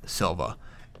turn Silva,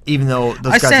 even though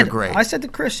those guys are great. I said to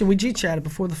Christian, we G-chatted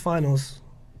before the finals.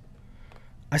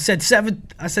 I said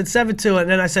 7-2, and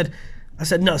then I said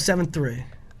no, 7-3,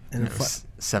 and it was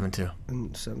 7-2.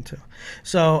 And 7-2.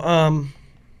 So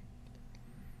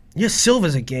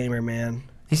Silva's a gamer, man.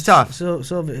 He's tough.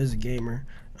 Silva is a gamer.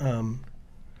 But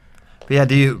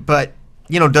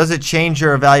does it change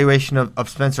your evaluation of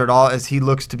Spencer at all as he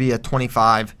looks to be a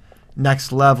 25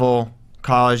 next level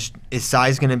college? Is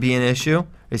size going to be an issue?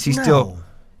 Is he still?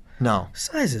 No.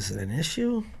 Size isn't an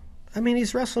issue. I mean,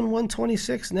 he's wrestling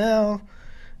 126 now.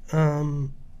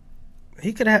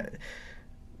 It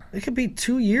could be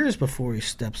 2 years before he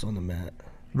steps on the mat.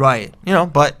 Right.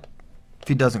 But if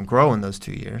he doesn't grow in those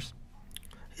 2 years,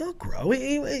 he'll grow.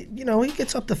 He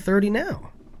gets up to 30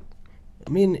 now. I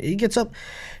mean, he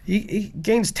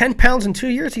gains 10 pounds in 2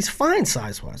 years. He's fine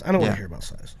size-wise. I don't want to hear about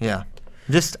size. Yeah.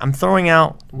 I'm throwing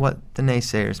out what the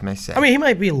naysayers may say. I mean, he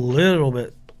might be a little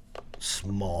bit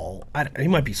small. He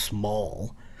might be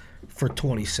small for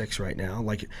 26 right now.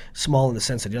 Like small in the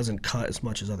sense that he doesn't cut as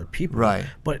much as other people. Right.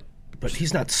 But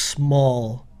he's not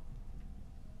small.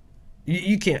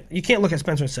 You can't look at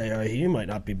Spencer and say, oh, he might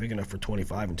not be big enough for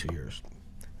 25 in 2 years.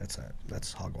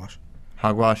 That's hogwash.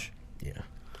 Hogwash. Yeah.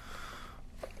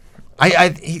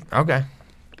 Okay.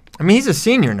 I mean, he's a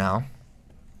senior now.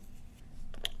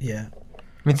 Yeah.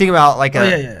 I mean, think about like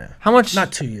yeah. How much?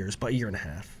 Not 2 years, but a year and a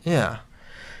half. Yeah.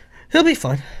 He'll be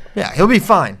fine. Yeah, he'll be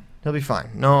fine. He'll be fine.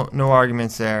 No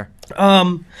arguments there.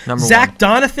 Number Zach one.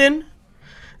 Donathan.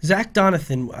 Zach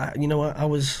Donathan. You know what? I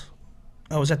was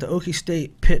at the Okie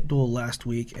State pit duel last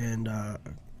week, and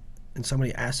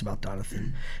somebody asked about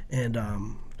Donathan, and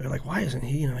they're like, "Why isn't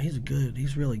he?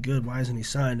 He's really good. Why isn't he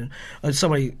signed?" And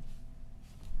somebody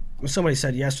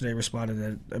said yesterday,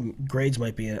 responded that grades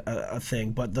might be a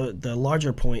thing, but the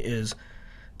larger point is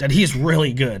that he's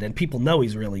really good, and people know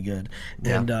he's really good,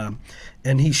 yeah.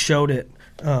 and he showed it.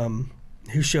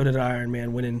 He showed it at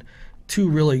Ironman, winning 2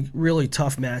 really really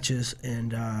tough matches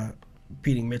and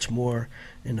beating Mitch Moore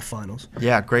in the finals.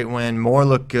 Yeah, great win. Moore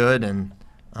looked good, and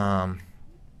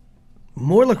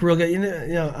Moore looked real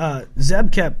good.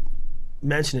 Zeb kept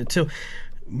mentioning it too.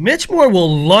 Mitch Moore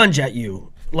will lunge at you.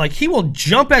 Like, he will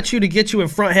jump at you to get you in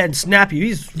front head and snap you.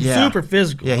 He's super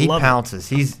physical. Yeah, he pounces.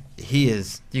 He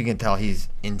is. You can tell he's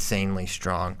insanely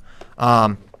strong.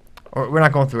 We're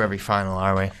not going through every final,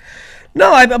 are we?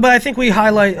 No, but I think we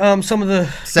highlight some of the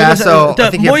Sasso. I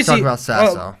think you have to talk about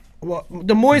Sasso.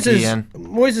 The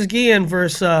Moises Guillen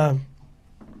versus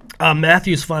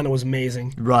Matthews final was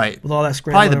amazing. Right. With all that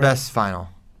scrambling. Probably the best final,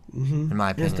 in my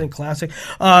opinion. Instant classic.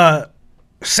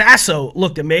 Sasso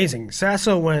looked amazing.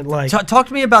 Sasso went like... Talk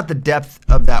to me about the depth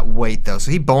of that weight, though. So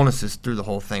he bonuses through the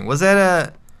whole thing. Was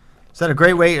that a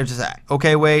great weight or just an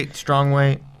okay weight, strong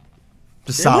weight?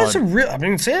 Just solid.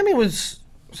 Sammy was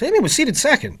seated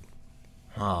second.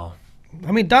 Oh.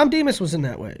 I mean, Dom Demas was in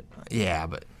that weight. Yeah,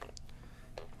 but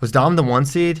was Dom the 1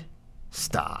 seed?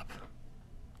 Stop.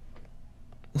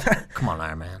 Come on,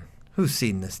 Iron Man. Who's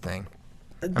seeding this thing?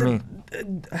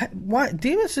 Why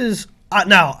Demas is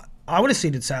now? I would have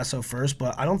seeded Sasso first,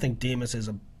 but I don't think Demas is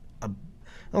I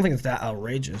don't think it's that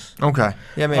outrageous. Okay.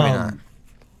 Yeah, maybe not.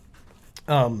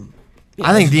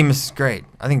 I think Demas is great.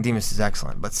 I think Demas is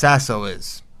excellent, but Sasso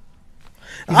is.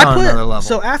 He's on another level.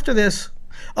 So after this,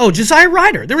 Josiah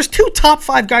Ryder. There was 2 top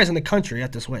 5 guys in the country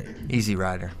at this weight. Easy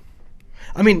Ryder.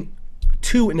 I mean,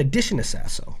 2 in addition to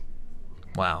Sasso.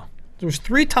 Wow. There was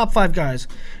 3 top 5 guys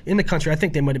in the country. I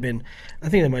think they might have been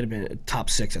top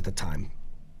 6 at the time.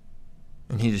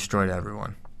 And he destroyed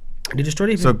everyone. He destroyed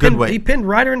it. So good weight. He pinned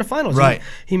Ryder in the finals. Right.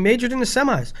 He majored in the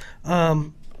semis.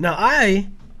 Now I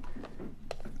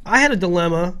had a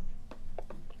dilemma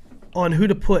on who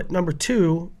to put number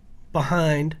 2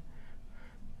 behind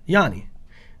Yanni.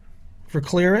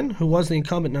 Verclaren, who was the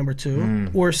incumbent number 2,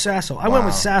 or Sasso. I went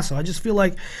with Sasso. I just feel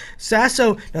like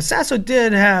Sasso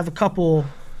did have I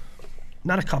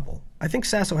think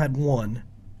Sasso had 1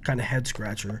 kind of head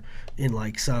scratcher in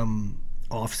like some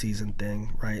off-season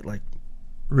thing, right? Like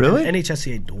really?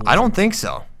 NHSCA duels. I don't think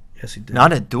so. Yes, he did.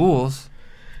 Not at duels.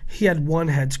 He had 1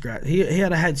 head scratch. He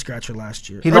had a head scratcher last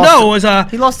year. He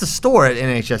lost a store at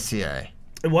NHSCA.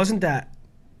 It wasn't that.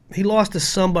 He lost to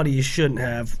somebody you shouldn't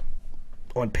have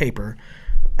on paper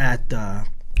at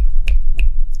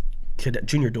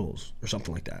junior duels or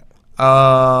something like that.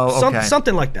 Oh, okay.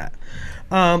 Something like that.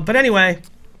 But anyway,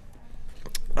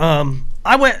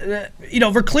 I went.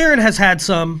 Verclaren has had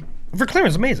some.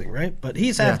 Verclaren's amazing, right? But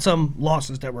he's had some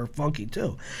losses that were funky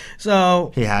too.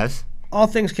 So he has. All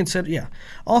things considered,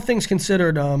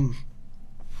 I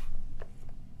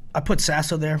put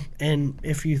Sasso there. And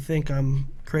if you think I'm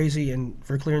crazy and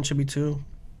Verclaren should be 2,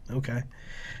 okay.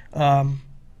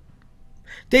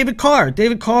 David Carr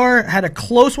had a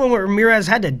close one where Ramirez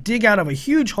had to dig out of a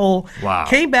huge hole. Wow.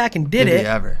 Came back and did it. He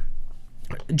ever?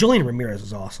 Julian Ramirez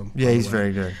is awesome. Yeah, he's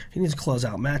very good. He needs to close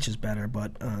out matches better,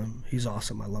 but he's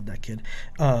awesome. I love that kid.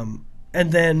 And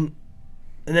then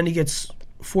he gets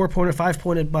 4-pointed,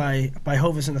 5-pointed by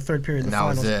Hovis in the third period of the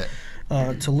finals. That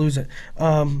was it. To lose it.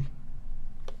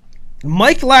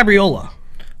 Mike Labriola.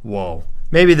 Whoa.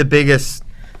 Maybe the biggest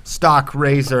stock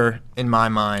raiser in my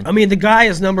mind. I mean, the guy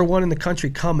is number 1 in the country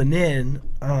coming in,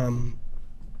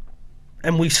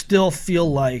 and we still feel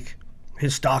like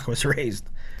his stock was raised,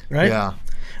 right? Yeah.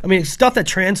 I mean, stuff that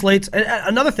translates. And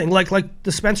another thing, like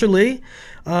the Spencer Lee,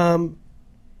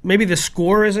 maybe the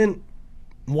score isn't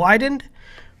widened,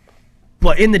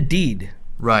 but in the deed.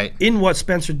 Right. In what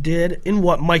Spencer did, in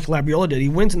what Mike Labriola did. He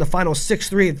wins in the final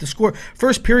 6-3. The score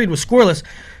first period was scoreless.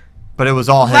 But it was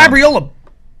all him. Labriola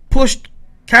pushed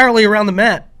Carolee around the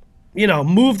mat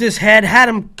moved his head, had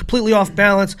him completely off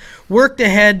balance, worked the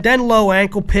head, then low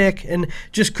ankle pick, and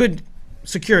just could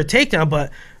secure a takedown.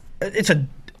 But it's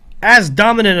as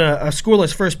dominant a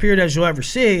scoreless first period as you'll ever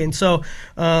see. And so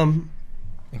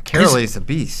And Carolee's a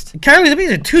beast.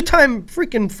 Carolee's a two-time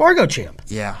freaking Fargo champ.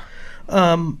 Yeah.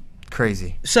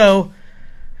 Crazy. So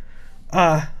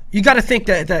you got to think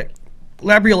that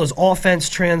Labriola's offense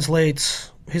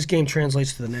his game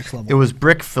translates to the next level. It was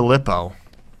Brick Filippo,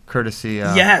 courtesy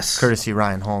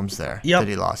Ryan Holmes there Yep. that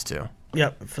he lost to.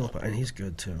 Yep, Filippo, and he's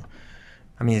good too.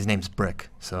 I mean, his name's Brick,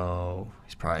 so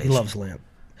he's probably... He loves lamp.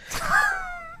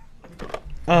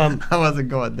 I wasn't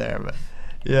going there, but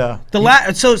yeah.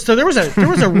 So there was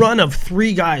a run of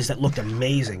 3 guys that looked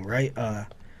amazing, right?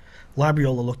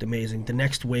 Labriola looked amazing. The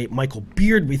next weight, Michael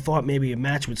Beard, we thought maybe a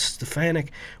match with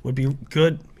Stefanik would be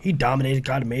good. He dominated,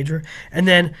 got a major. And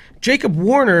then Jacob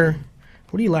Warner,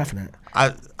 what are you laughing at?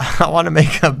 I want to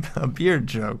make a Beard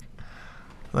joke.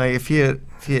 Like if he had,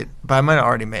 but I might have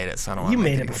already made it, so I don't want to You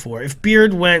make made it it before. If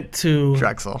Beard went to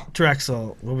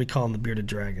Drexel, what we call him, the Bearded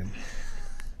Dragon.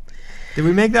 Did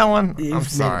we make that one? You've I'm made it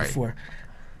sorry. before.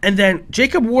 And then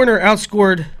Jacob Warner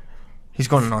outscored He's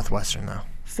going to Northwestern now.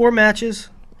 4 matches,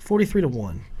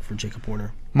 43-1 for Jacob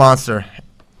Warner. Monster.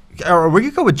 Are we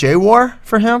gonna go with J-War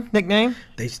for him nickname?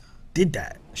 They did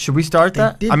that. Should we start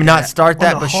that? Did I mean, that not start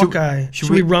that, on the but Hawkeye. Should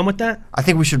we run with that? I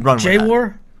think we should run with that.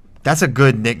 J-War? That's a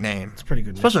good nickname. It's a pretty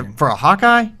good Especially nickname. for a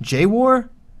Hawkeye. J-War?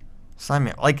 Sign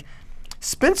me up. Like,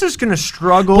 Spencer's going to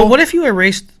struggle. But what if you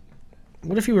erased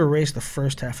the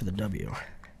first half of the W?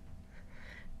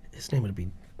 His name would be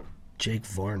Jake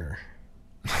Varner.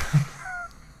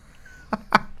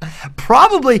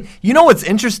 Probably. You know what's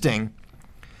interesting?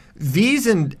 V's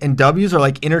and W's are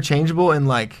like interchangeable in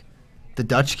like the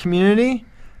Dutch community.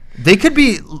 They could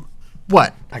be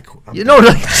what? I'm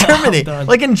like Germany. I'm done.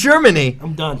 Like in Germany.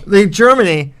 I'm done. Like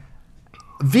Germany,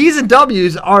 V's and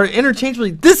W's are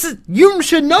interchangeably. You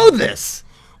should know this.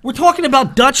 We're talking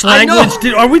about Dutch I know.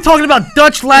 language. Are we talking about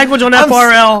Dutch language on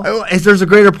FRL? There's a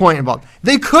greater point involved.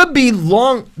 They could be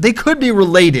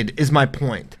related, is my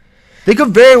point. They could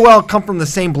very well come from the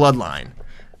same bloodline.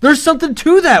 There's something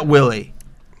to that, Willie.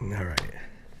 All right.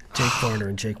 Jake Varner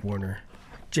and Jake Warner.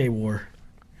 J-War.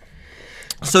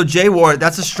 So J-War,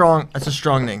 that's a strong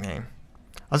nickname.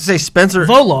 I'll say Spencer.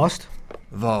 Vo lost.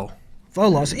 Vo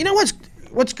lost. You know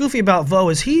what's goofy about Vo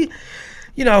is he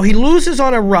loses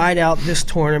on a ride out this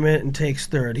tournament and takes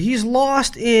third. He's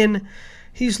lost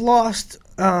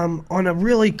on a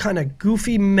really kind of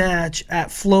goofy match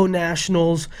at Flow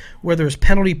Nationals where there's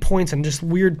penalty points and just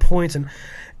weird points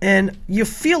and you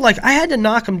feel like I had to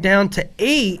knock him down to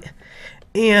 8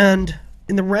 and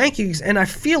in the rankings, and I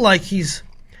feel like he's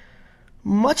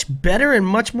much better and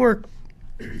much more,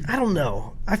 I don't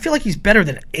know. I feel like he's better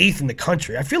than 8th in the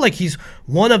country. I feel like he's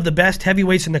one of the best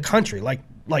heavyweights in the country, like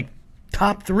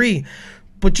top 3.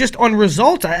 But just on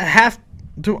results, I have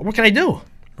to, what can I do?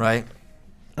 Right.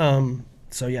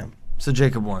 So yeah. So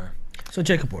Jacob Warner.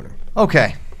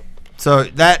 Okay. So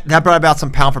that brought about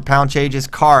some pound for pound changes.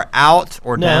 Carr out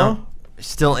or down?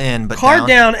 Still in, but Carr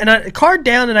down, and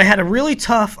I had a really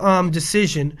tough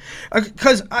decision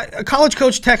because a college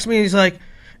coach texted me and he's like,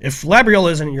 if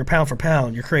Labriola isn't your pound for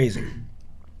pound, you're crazy.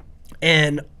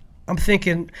 And I'm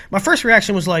thinking, my first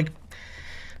reaction was like,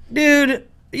 dude,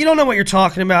 you don't know what you're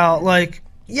talking about. Like,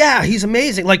 yeah, he's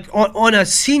amazing. Like on a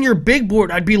senior big board,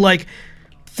 I'd be like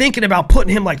thinking about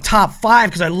putting him like top 5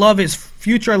 because I love his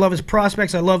future, I love his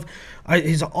prospects, I love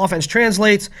his offense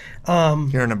translates.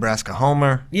 You're a Nebraska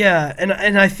homer. Yeah, and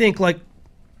I think like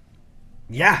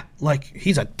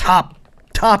he's a top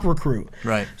recruit.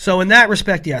 Right. So in that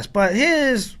respect, yes. But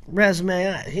his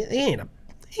resume, he ain't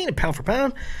a pound for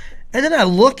pound. And then I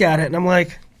look at it and I'm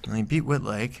like, and he beat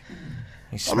Whitlake.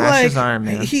 He smashes Iron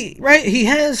Man. He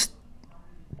has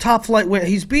top flight win.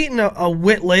 He's beaten a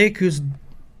Whitlake who's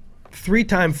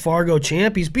 3-time Fargo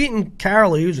champ. He's beaten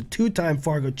Carolee, who's a 2-time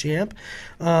Fargo champ.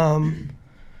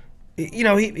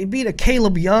 He beat a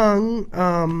Caleb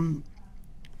Young.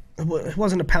 It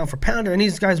wasn't a pound for pounder, and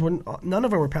these guys none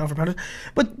of them were pound for pounders.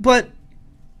 But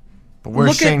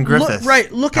where's Shane Griffiths?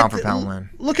 Look pound for pound win.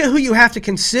 Look at who you have to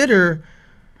consider.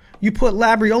 You put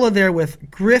Labriola there with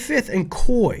Griffith and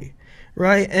Coy,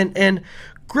 right? And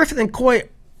Griffith and Coy,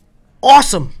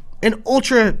 awesome and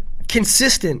ultra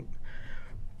consistent.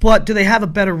 But do they have a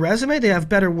better resume? Do they have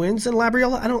better wins than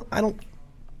Labriola?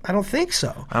 I don't think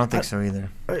so. I don't think so either.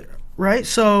 Right?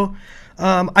 So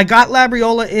I got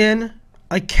Labriola in.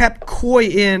 I kept Coy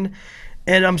in,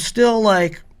 and I'm still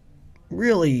like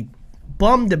really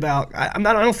bummed about. I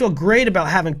don't feel great about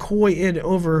having Coy in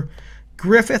over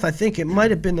Griffith. I think it might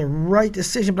have been the right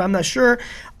decision, but I'm not sure.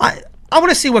 I want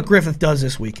to see what Griffith does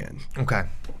this weekend. Okay.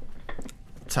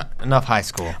 Enough high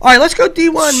school. All right, let's go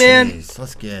D1, man. Jeez,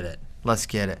 let's get it.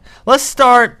 Let's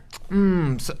start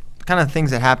kind of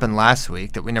things that happened last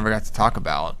week that we never got to talk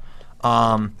about.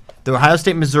 The Ohio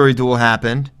State-Missouri duel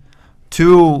happened.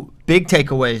 2 big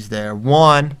takeaways there.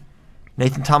 1,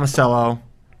 Nathan Tomasello,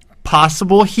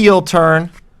 possible heel turn.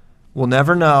 We'll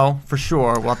never know for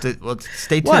sure. We'll have to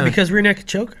stay tuned. Why? Because rear naked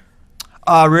choke?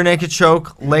 Rear naked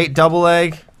choke, late double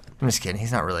leg. I'm just kidding.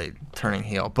 He's not really turning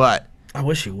heel, but I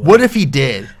wish he would. What if he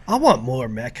did? I want more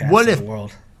Metcalfs in the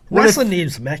world. What Wrestling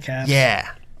needs Metcalfs.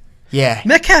 Yeah.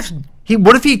 Metcalfs.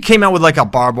 What if he came out with like a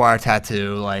barbed wire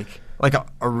tattoo, like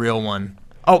a real one?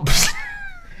 Oh,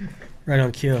 right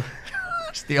on cue.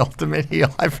 It's the ultimate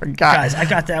heel. I forgot. Guys, I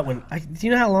got that one. Do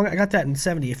you know how long I got that in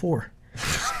 '74?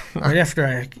 Right after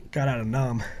I got out of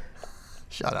Nam.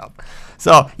 Shut up.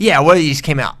 So what if he just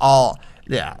came out all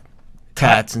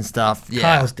tats and stuff? Yeah.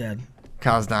 Kyle's dead.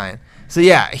 Kyle's dying. So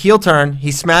heel turn.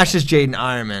 He smashes Jaden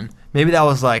Ironman. Maybe that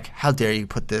was like, how dare you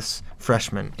put this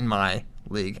freshman in my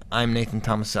league? I'm Nathan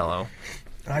Tomasello.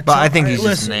 I think he's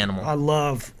just an animal. I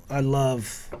love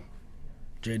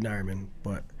Jaden Ironman,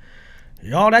 but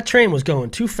that train was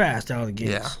going too fast out of the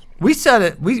gates. Yeah. We said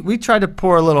it. We tried to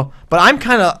pour a little, but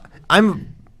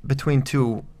I'm between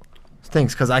two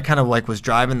things because I kind of was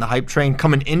driving the hype train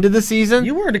coming into the season.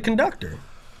 You were the conductor.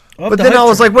 But then I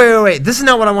was like, wait. This is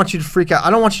not what I want you to freak out. I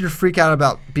don't want you to freak out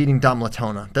about beating Dom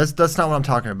Latona. That's not what I'm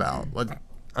talking about.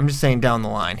 I'm just saying down the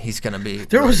line he's going to be.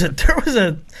 There was a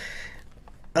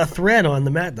thread on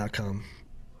themat.com.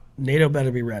 NATO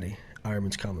better be ready.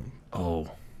 Ironman's coming.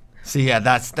 Oh. See,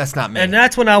 that's not me. And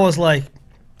that's when I was like,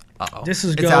 uh-oh. This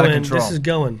is out of control. This is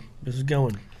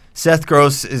going. Seth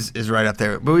Gross is right up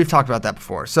there, but we've talked about that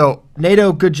before. So,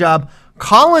 NATO, good job.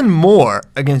 Colin Moore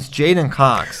against Jaden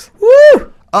Cox.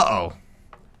 Woo! Uh-oh.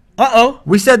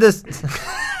 We said this.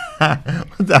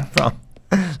 What's that from?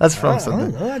 That's from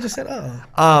something. I don't know. I just said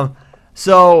uh-oh.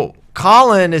 So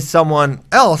Colin is someone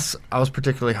else I was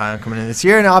particularly high on coming in this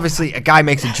year, and obviously a guy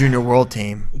makes a junior world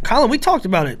team. Colin, we talked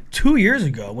about it 2 years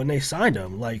ago when they signed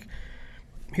him.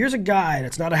 Here's a guy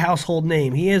that's not a household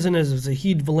name. He isn't a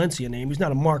Zahid Valencia name. He's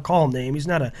not a Mark Hall name. He's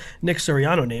not a Nick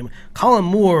Suriano name. Colin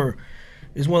Moore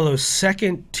is one of those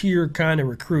second-tier kind of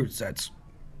recruits that's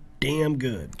damn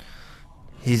good.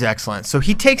 He's excellent. So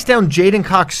he takes down Jaden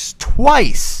Cox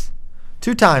twice.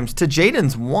 2 times to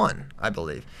Jaden's 1, I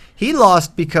believe. He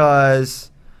lost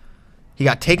because he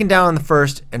got taken down in the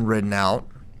first and ridden out.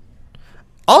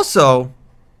 Also,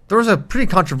 there was a pretty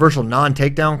controversial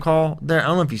non-takedown call there. I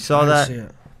don't know if you saw that. See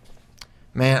it.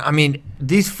 Man, I mean,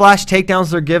 these flash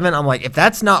takedowns they're given, I'm like, if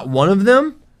that's not one of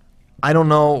them, I don't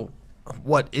know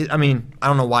I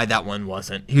don't know why that one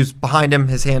wasn't. He was behind him.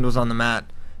 His hand was on the mat.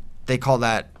 They call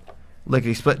that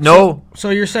lickety split. No. So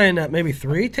you're saying that maybe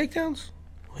 3 takedowns?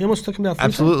 He almost took him down 3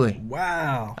 Absolutely. times?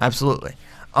 Wow. Absolutely.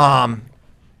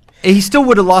 He still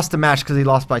would have lost the match because he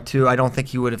lost by 2. I don't think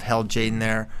he would have held Jaden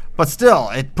there. But still,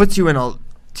 it puts you in a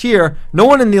tier. No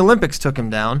one in the Olympics took him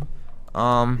down.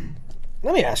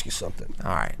 Let me ask you something.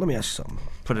 All right. Let me ask you something.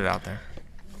 Put it out there.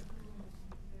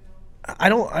 I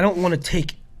don't want to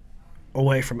take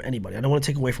away from anybody. I don't want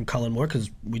to take away from Colin Moore because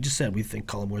we just said we think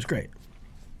Colin Moore is great.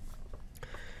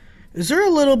 Is there a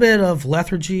little bit of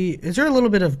lethargy? Is there a little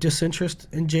bit of disinterest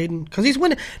in Jaden? Because he's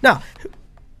winning. Now,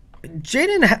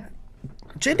 Jaden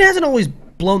hasn't always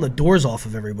blown the doors off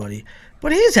of everybody,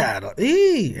 but he had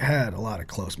a lot of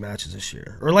close matches this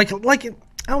year. Or I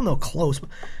don't know, close. But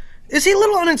is he a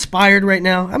little uninspired right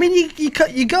now? I mean,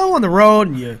 you go on the road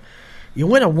and you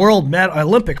win a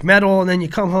Olympic medal, and then you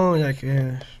come home and you're like,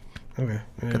 yeah. Okay.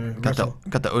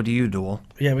 Got the ODU duel.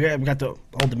 Yeah, we got the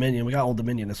Old Dominion. We got Old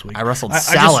Dominion this week. I wrestled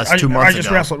Salas 2 months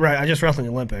ago. I just wrestled in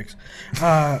the Olympics.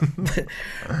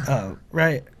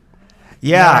 Right.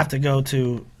 Yeah. I have to go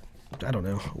to, I don't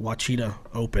know, Wachita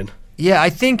Open. Yeah, I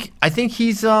think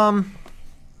he's I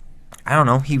don't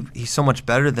know. He's so much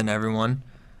better than everyone.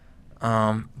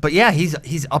 But yeah,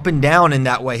 he's up and down in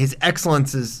that way. His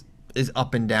excellence is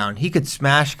up and down. He could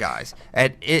smash guys.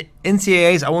 At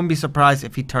NCAAs, I wouldn't be surprised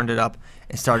if he turned it up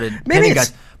and started pinning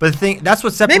guys. But the thing, that's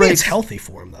what separates. Maybe it's healthy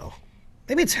for him, though.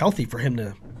 Maybe it's healthy for him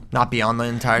to not be on the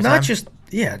entire time.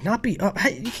 Not be up.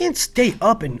 Hey, you can't stay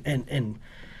up and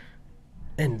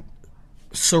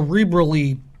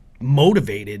cerebrally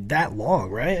motivated that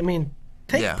long, right? I mean,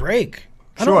 take a break.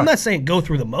 Sure. I'm not saying go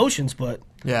through the motions, but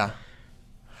yeah.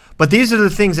 But these are the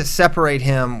things that separate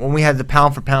him when we had the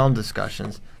pound for pound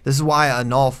discussions. This is why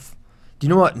Nolf. Do you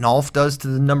know what Nolf does to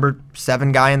the number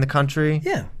 7 guy in the country?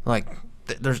 Yeah.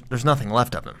 There's nothing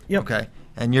left of him. Yep. Okay.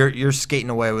 And you're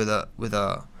skating away with a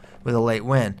late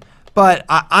win. But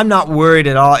I'm not worried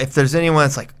at all. If there's anyone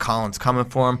that's like Collins coming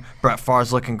for him, Brett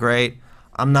Favre's looking great.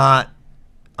 I'm not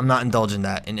indulging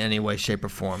that in any way, shape, or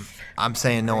form. I'm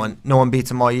saying no one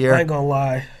beats him all year. I ain't gonna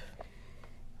lie.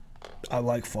 I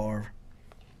like Favre.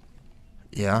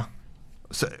 Yeah.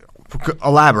 So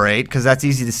elaborate, because that's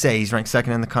easy to say. He's ranked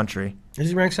second in the country. Is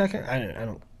he ranked second? I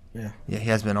don't. Yeah. Yeah, he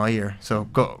has been all year. So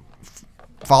go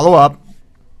follow up.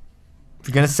 If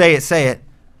you're gonna say it, say it.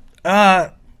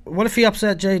 What if he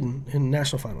upset Jaden in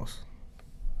national finals?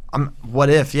 What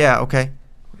if? Yeah. Okay.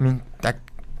 I mean that.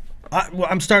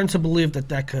 I'm starting to believe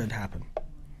that could happen.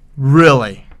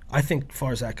 Really? I think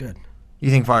Favre's that good. You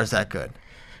think Favre's that good?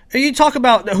 You talk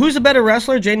about who's the better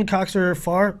wrestler, Jaden Cox or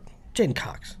Favre? Jaden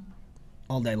Cox,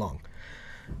 all day long.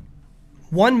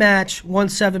 One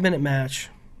 7-minute match.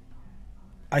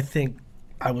 I think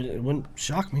it wouldn't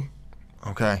shock me.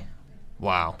 Okay.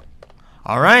 Wow.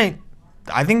 All right.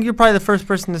 I think you're probably the first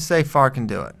person to say Favre can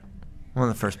do it. One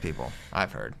of the first people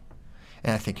I've heard.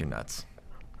 And I think you're nuts.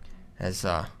 As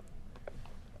I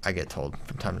get told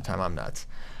from time to time I'm nuts.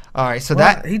 All right, so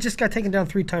he just got taken down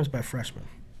 3 times by a freshman.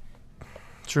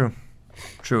 True.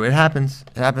 It happens.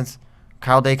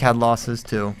 Kyle Dake had losses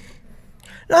too.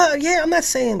 Yeah, I'm not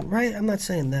saying that. I'm not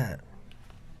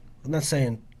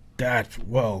saying that,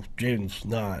 Jaden's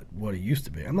not what he used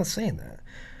to be. I'm not saying that.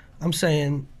 I'm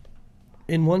saying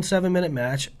in one 7-minute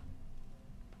match.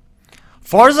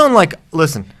 Favre's on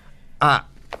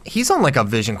he's on like a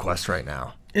vision quest right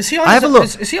now. Is he on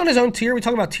is he on his own tier? We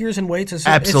talk about tiers and weights.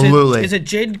 Absolutely. Is it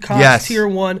Jaden Cox tier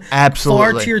 1? Absolutely.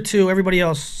 Favre tier 2, everybody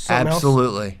else something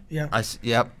Absolutely. Else?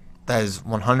 Yeah. Yep. That is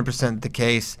 100% the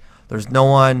case. There's no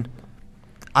one.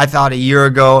 I thought a year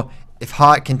ago, if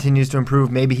Hot continues to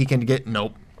improve, maybe he can get.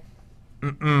 Nope.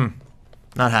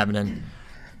 Not happening.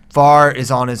 Favre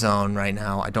is on his own right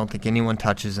now. I don't think anyone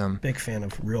touches him. Big fan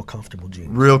of real comfortable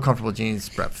jeans.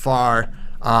 Brett Favre.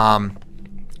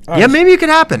 Yeah, maybe it could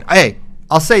happen. Hey,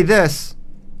 I'll say this.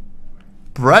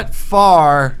 Brett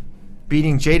Favre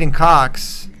beating Jaden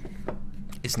Cox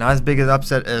is not as big an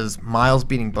upset as Miles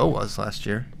beating Bo was last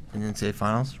year in the NCAA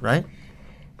Finals, right?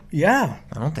 Yeah.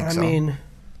 I don't think so. I mean,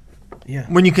 yeah.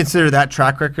 When you consider that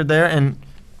track record there, and,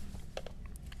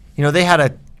 they had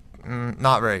a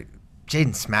not very –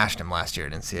 Jaden smashed him last year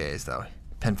at NCAAs, though.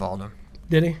 Pinfalled him.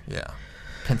 Did he? Yeah.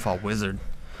 Pinfall wizard.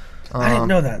 I didn't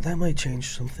know that. That might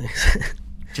change some things.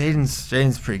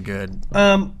 Jaden's pretty good.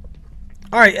 All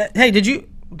right. Hey, did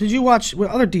you watch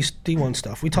other D1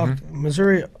 stuff? We talked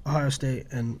Missouri, Ohio State,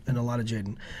 and a lot of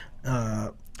Jaden.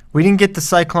 We didn't get the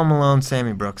Cyclone Malone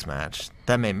Sammy Brooks match.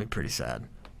 That made me pretty sad.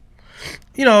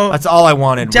 That's all I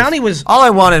wanted. All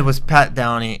I wanted was Pat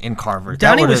Downey in Carver.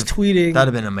 Downey was tweeting.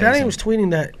 That'd have been amazing. Downey was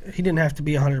tweeting that he didn't have to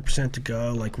be 100% to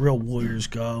go, like real Warriors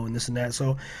go, and this and that.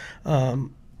 So,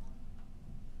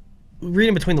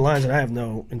 reading between the lines, and I have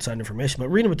no inside information, but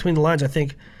reading between the lines, I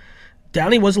think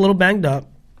Downey was a little banged up,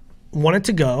 wanted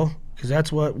to go, because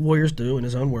that's what Warriors do, in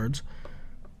his own words.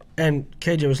 And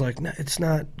KJ was like, "No, it's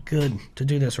not good to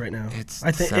do this right now."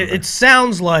 I think it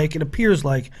sounds like, it appears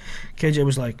like KJ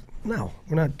was like, "No,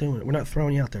 we're not doing it. We're not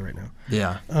throwing you out there right now."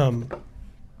 Yeah.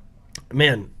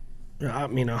 Man, I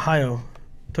mean, Ohio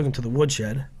took him to the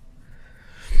woodshed.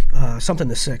 Something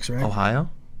to 6, right?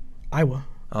 Iowa.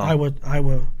 Oh. Iowa.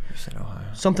 You said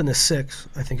Ohio. Something to 6,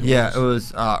 I think it was. Yeah, it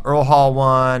was Earl Hall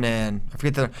won, and I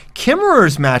forget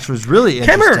Kimmerer's match was really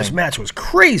interesting. Kimmerer's match was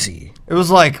crazy. It was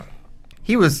like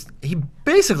he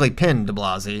basically pinned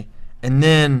DeBlasi, and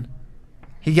then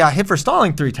he got hit for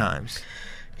stalling 3 times.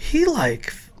 He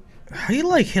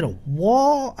hit a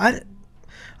wall. I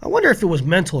wonder if it was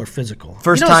mental or physical.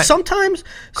 First time. Sometimes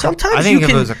I think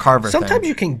it was a Carver thing. Sometimes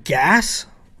you can gas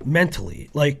mentally,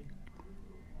 like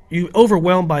you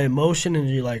overwhelmed by emotion and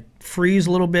you like freeze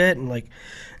a little bit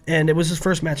and it was his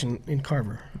first match in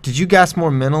Carver. Did you gas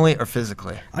more mentally or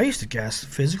physically? I used to gas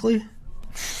physically.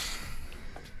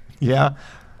 Yeah.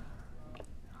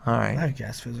 All right. I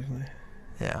gas physically.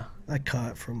 Yeah. I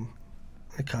cut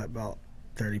about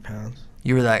 30 pounds.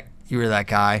 You were that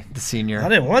guy, the senior. I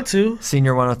didn't want to.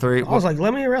 Senior 103. I was like,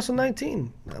 let me wrestle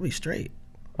 19. That'll be straight.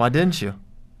 Why didn't you?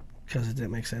 Because it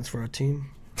didn't make sense for our team.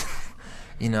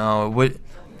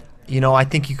 I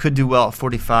think you could do well at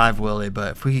 45, Willie,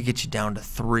 but if we could get you down to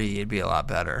 3, it'd be a lot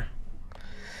better.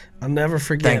 I'll never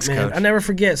forget, Thanks, man. Coach. I'll never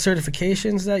forget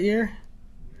certifications that year.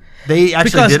 They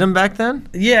actually did them back then?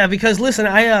 Yeah, because listen,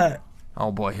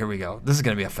 oh boy, here we go. This is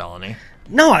gonna be a felony.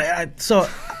 No,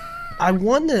 I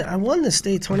won the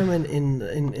state tournament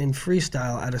in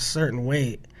freestyle at a certain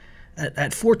weight.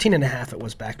 At 14 and a half it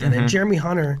was back then. And Jeremy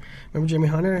Hunter, remember Jeremy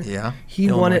Hunter? Yeah.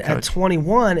 He won it at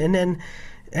 21,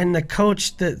 and the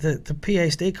coach, the PA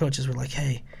state coaches were like,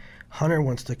 "Hey, Hunter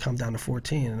wants to come down to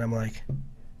 14, and I'm like,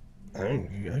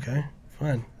 okay,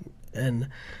 fine. And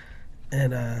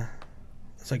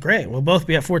it's like, great, we'll both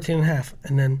be at 14.5.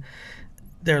 And then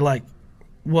they're like,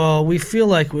 well, we feel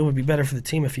like it would be better for the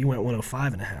team if you went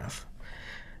 105.5.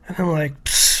 And I'm like,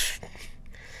 psst.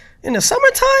 In the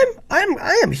summertime,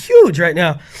 I am huge right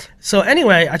now. So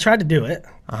anyway, I tried to do it.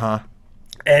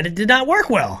 And it did not work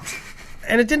well.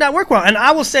 And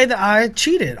I will say that I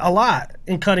cheated a lot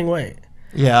in cutting weight.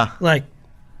 Yeah. Like,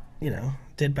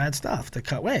 did bad stuff to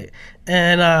cut weight.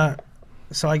 And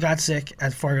so I got sick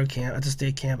at Fargo camp, at the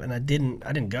state camp, and I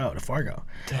didn't go to Fargo.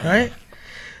 Damn. Right?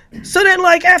 So then,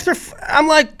 like, after, I'm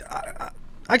like,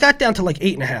 I got down to like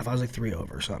 8.5. I was like 3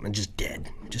 over or something, and just dead.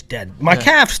 My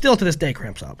calf still to this day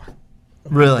cramps up.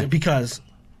 Really? Because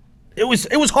it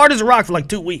was hard as a rock for like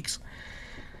 2 weeks.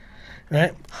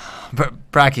 Right?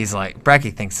 But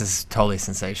Bracky thinks this is totally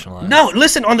sensationalized. No,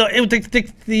 listen, on the here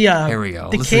we go.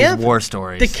 The this camp, is war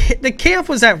stories. The camp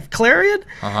was at Clarion.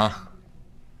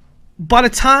 By the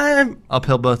time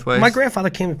uphill both ways. My grandfather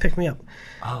came and picked me up.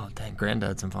 Oh, dang,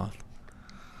 granddad's involved.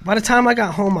 By the time I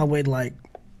got home, I weighed like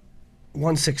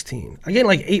 116. I gained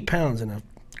like 8 pounds in a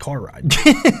car ride.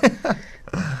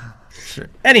 Sure.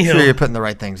 Anywho, sure you're putting the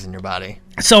right things in your body.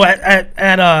 So at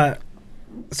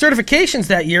certifications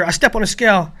that year, I step on a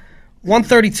scale,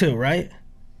 132, right?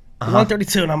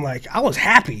 132, and I'm like, I was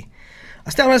happy.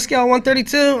 I step on a scale,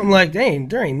 132. I'm like,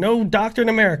 there ain't no doctor in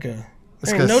America.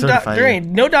 There ain't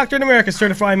no doctor in America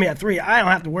certifying me at 3. I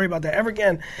don't have to worry about that ever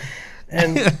again.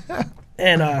 And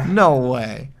no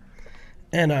way.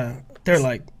 And they're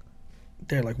like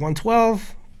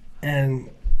 112, and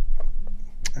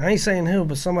I ain't saying who,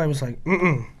 but somebody was like,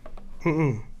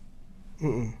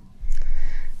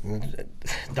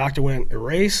 Doctor went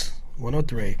erase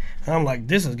 103. And I'm like,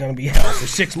 this is gonna be hell for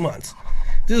 6 months.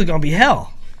 This is gonna be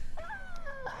hell.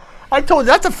 I told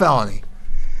you that's a felony.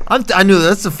 I knew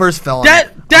that's the first felony.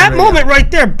 That moment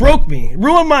right there broke me,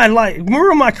 ruined my life,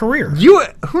 ruined my career.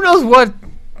 Who knows what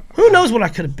I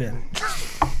could have been.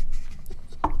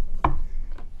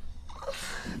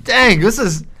 Dang,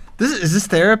 is this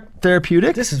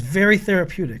therapeutic? This is very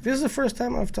therapeutic. This is the first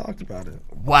time I've talked about it.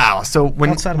 Wow. So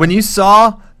when you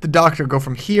saw the doctor go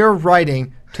from here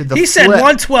writing to the he said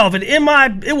 112, and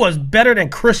it was better than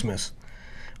Christmas.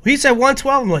 He said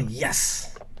 112. I'm like,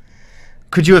 yes.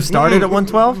 Could you have started at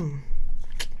 112?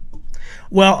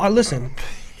 Well, listen.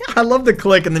 I love the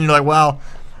click, and then you're like, wow,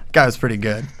 that guy was pretty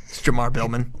good. It's Jamar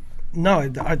Billman. No,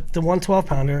 the 112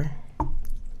 pounder.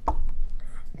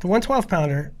 The 112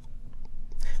 pounder,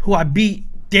 who I beat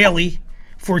daily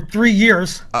for 3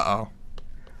 years.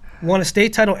 Won a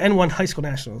state title and won high school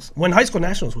nationals. When high school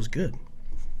nationals was good.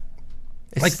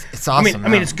 It's awesome. I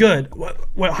mean, it's good.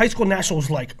 What high school nationals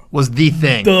was the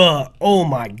thing. The oh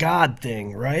my god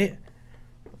thing, right?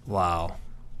 Wow.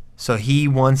 So he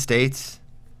won states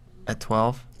at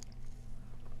 12?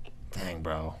 Dang,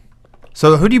 bro.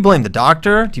 So who do you blame? The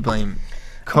doctor? Do you blame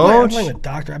coach? I blame the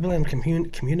doctor. I blame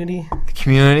community. The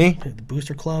community? The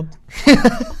booster club.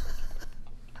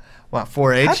 What,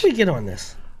 4-H? How did we get on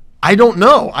this? I don't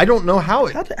know. I don't know how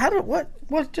it...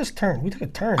 What just turned? We took a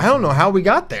turn. I don't know how we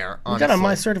got there, honestly. We got on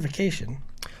my certification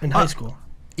in high school.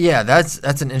 Yeah, that's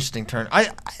an interesting turn.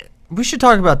 We should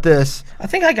talk about this. I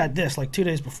think I got this like 2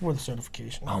 days before the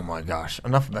certification. Oh my gosh!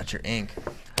 Enough about your ink.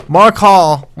 Mark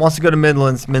Hall wants to go to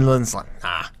Midlands. Midlands like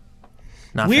nah.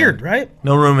 Weird, right?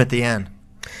 No room at the end.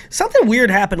 Something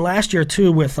weird happened last year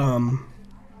too with last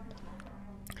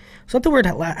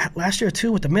year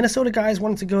too with the Minnesota guys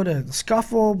wanted to go to the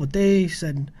Scuffle, but they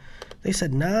said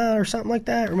nah or something like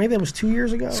that, or maybe that was 2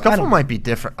 years ago. Scuffle might be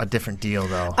a different deal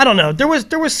though. I don't know. There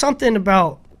was something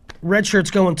about red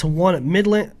shirts going to one at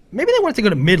Midland. Maybe they wanted to go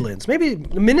to Midlands. Maybe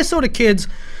the Minnesota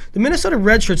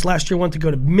red shirts last year wanted to go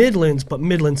to Midlands, but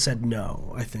Midlands said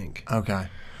no, I think. Okay.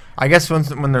 I guess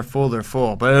when they're full, they're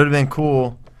full. But it would have been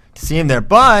cool to see him there.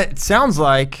 But it sounds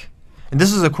like, and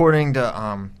this is according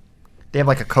to, they have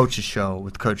like a coach's show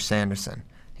with Coach Sanderson.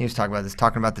 He was talking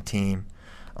about the team.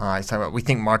 He's talking about, we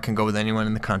think Mark can go with anyone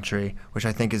in the country, which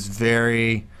I think is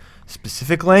very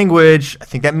specific language. I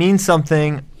think that means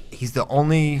something. He's the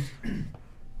only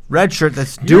red shirt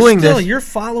that's doing this. You're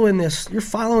following this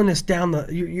down the.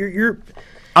 You're.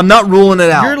 I'm not ruling it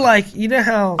out. You're like, you know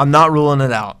how. I'm not ruling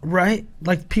it out. Right?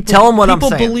 Like people. Tell them what I'm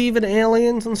saying. People believe in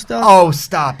aliens and stuff. Oh,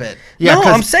 stop it. Yeah, no,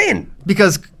 I'm saying.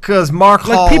 Because Mark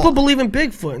Hall. Like people believe in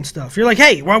Bigfoot and stuff. You're like,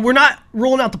 hey, we're not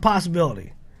ruling out the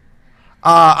possibility.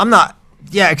 I'm not.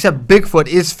 Yeah, except Bigfoot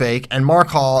is fake and Mark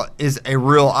Hall is a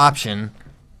real option.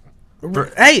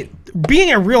 Hey,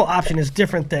 being a real option is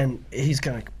different than he's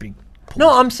gonna be.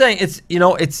 No, I'm saying it's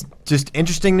just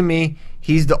interesting to me.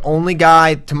 He's the only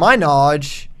guy, to my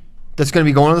knowledge, that's going to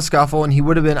be going to the scuffle, and he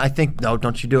would have been, I think, no,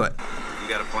 don't you do it. You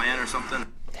got a plan or something?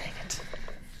 Dang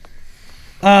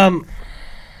it.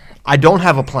 I don't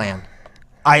have a plan.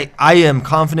 I am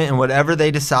confident in whatever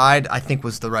they decide, I think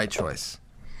was the right choice.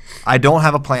 I don't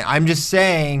have a plan. I'm just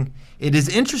saying it is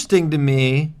interesting to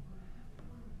me.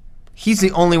 He's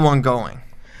the only one going.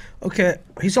 Okay,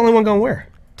 he's the only one going where?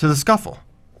 To the scuffle.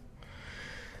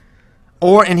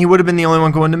 And he would have been the only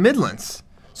one going to Midlands.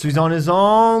 So he's on his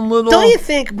own little... Don't you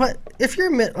think, but if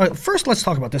you're... first, let's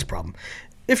talk about this problem.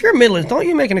 If you're Midlands, don't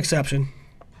you make an exception?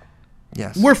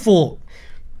 Yes. We're full.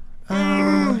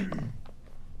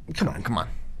 Come on.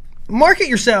 Market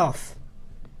yourself.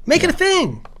 Make it a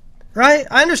thing, right?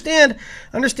 I understand.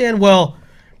 Well,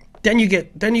 then you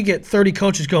get 30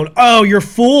 coaches going, "Oh, you're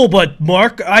full, but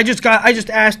Mark, I just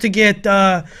asked to get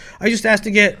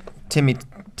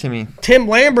Tim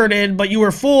Lambert in, but you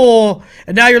were full,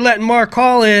 and now you're letting Mark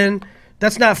Hall in.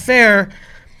 That's not fair."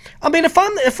 I mean, if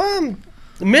I'm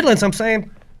the Midlands, I'm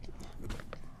saying,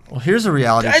 well, here's a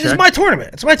reality check. It's my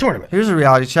tournament. It's my tournament. Here's a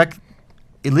reality check.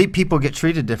 Elite people get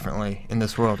treated differently in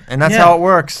this world, and that's how it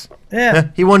works. Yeah.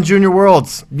 He won Junior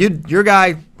Worlds. Your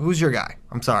guy, who's your guy?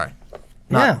 I'm sorry.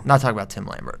 Not talking about Tim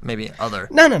Lambert. Maybe other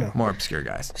more obscure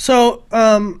guys. So,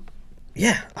 I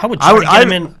would try to get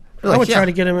him in. I would try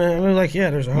to get him in. I was like,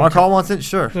 there's a Mark Hall wants it?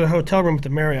 Sure. There's a hotel room at the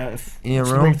Marriott. In your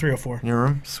room? Room 304. In your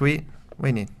room? Sweet. What do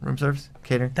you need? Room service?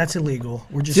 Catering? That's illegal.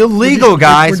 It's illegal,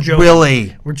 guys. We're joking.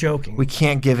 Willie. We're joking. We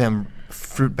can't give him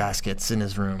fruit baskets in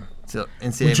his room. It's an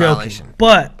NCAA We're joking. violation.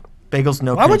 But bagels,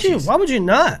 no why cream would you? cheese. Why would you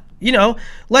not?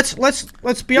 Let's be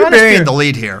honest. You're burying the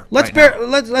lead here. Let's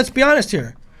be honest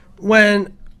here.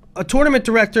 When a tournament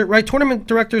director, right? Tournament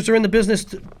directors are in the business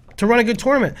to run a good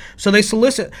tournament, so they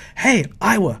solicit. Hey,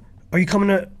 Iowa, are you coming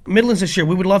to Midlands this year?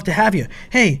 We would love to have you.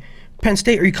 Hey, Penn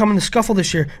State, are you coming to Scuffle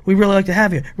this year? We'd really like to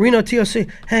have you. Reno, TOC,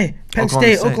 hey, Penn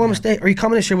State, Oklahoma State, are you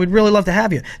coming this year? We'd really love to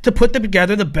have you. To put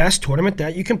together the best tournament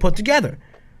that you can put together.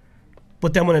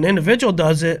 But then when an individual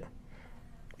does it,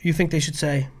 you think they should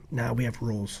say, "Nah, we have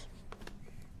rules."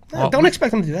 No, don't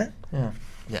expect them to do that.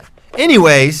 Yeah.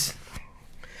 Anyways,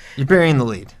 you're burying the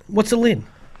lead. What's the lead?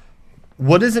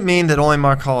 What does it mean that only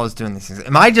Mark Hall is doing these things?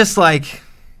 Am I just like,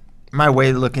 am I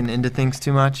way looking into things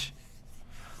too much?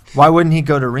 Why wouldn't he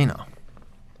go to Reno?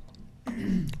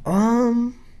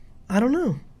 I don't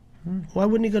know. Why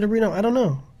wouldn't he go to Reno? I don't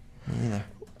know. Me neither.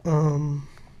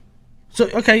 So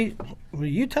okay, well,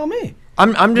 you tell me.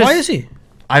 I'm just. Why is he?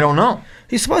 I don't know.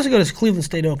 He's supposed to go to Cleveland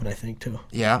State Open, I think, too.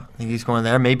 Yeah, I think he's going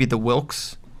there. Maybe the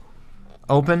Wilkes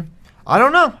Open. I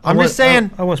don't know. I'm just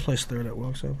saying. I was placed third at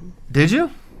Wilkes Open. Did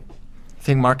you?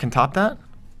 Think Mark can top that?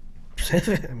 I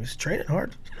mean, he's training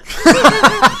hard.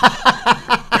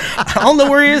 I don't know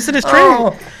where he is in his training.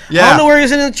 I don't know where he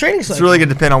is in his training cycle. It's really going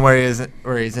to depend on where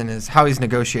he's in his how he's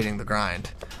negotiating the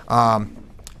grind.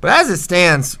 But as it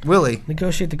stands, Willie.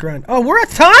 Negotiate the grind. Oh, we're at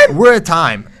time? We're at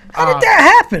time. How did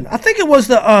that happen? I think it was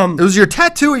the It was your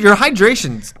tattoo, your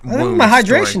hydration. I think my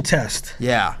hydration test.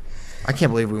 Yeah. I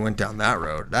can't believe we went down that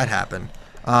road. That happened.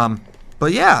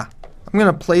 But yeah, I'm going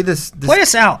to play this. Play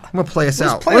us out. I'm going to play us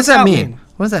out. What does that mean?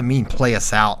 What does that mean, play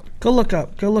us out? Go look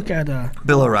at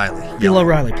Bill O'Reilly. Bill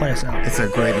O'Reilly, play us out. It's a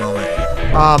great moment.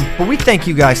 But we thank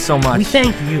you guys so much. We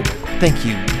thank you. Thank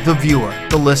you, the viewer,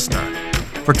 the listener,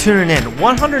 for tuning in.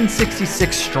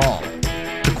 166 strong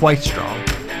to quite strong.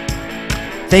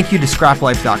 Thank you to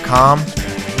ScrapLife.com.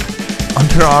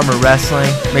 Under Armour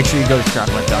Wrestling. Make sure you go to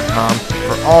ScrapLife.com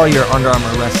for all your Under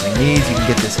Armour Wrestling needs. You can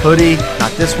get this hoodie,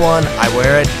 not this one. I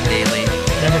wear it daily.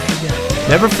 Never forget.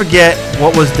 Never forget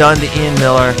what was done to Ian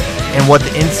Miller and what the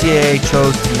NCAA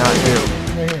chose to not do.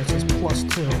 Right here, it says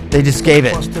 +2. They just gave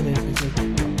it.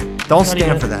 +2. Don't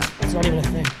stand for that. It's not even a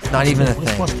thing. It's not even a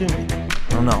What does thing. +2 mean? I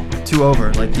don't know. 2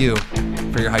 over, like you,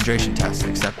 for your hydration test,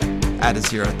 except add a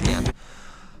 0 at the end.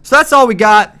 So that's all we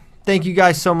got. Thank you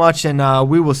guys so much, and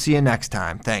we will see you next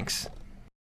time. Thanks.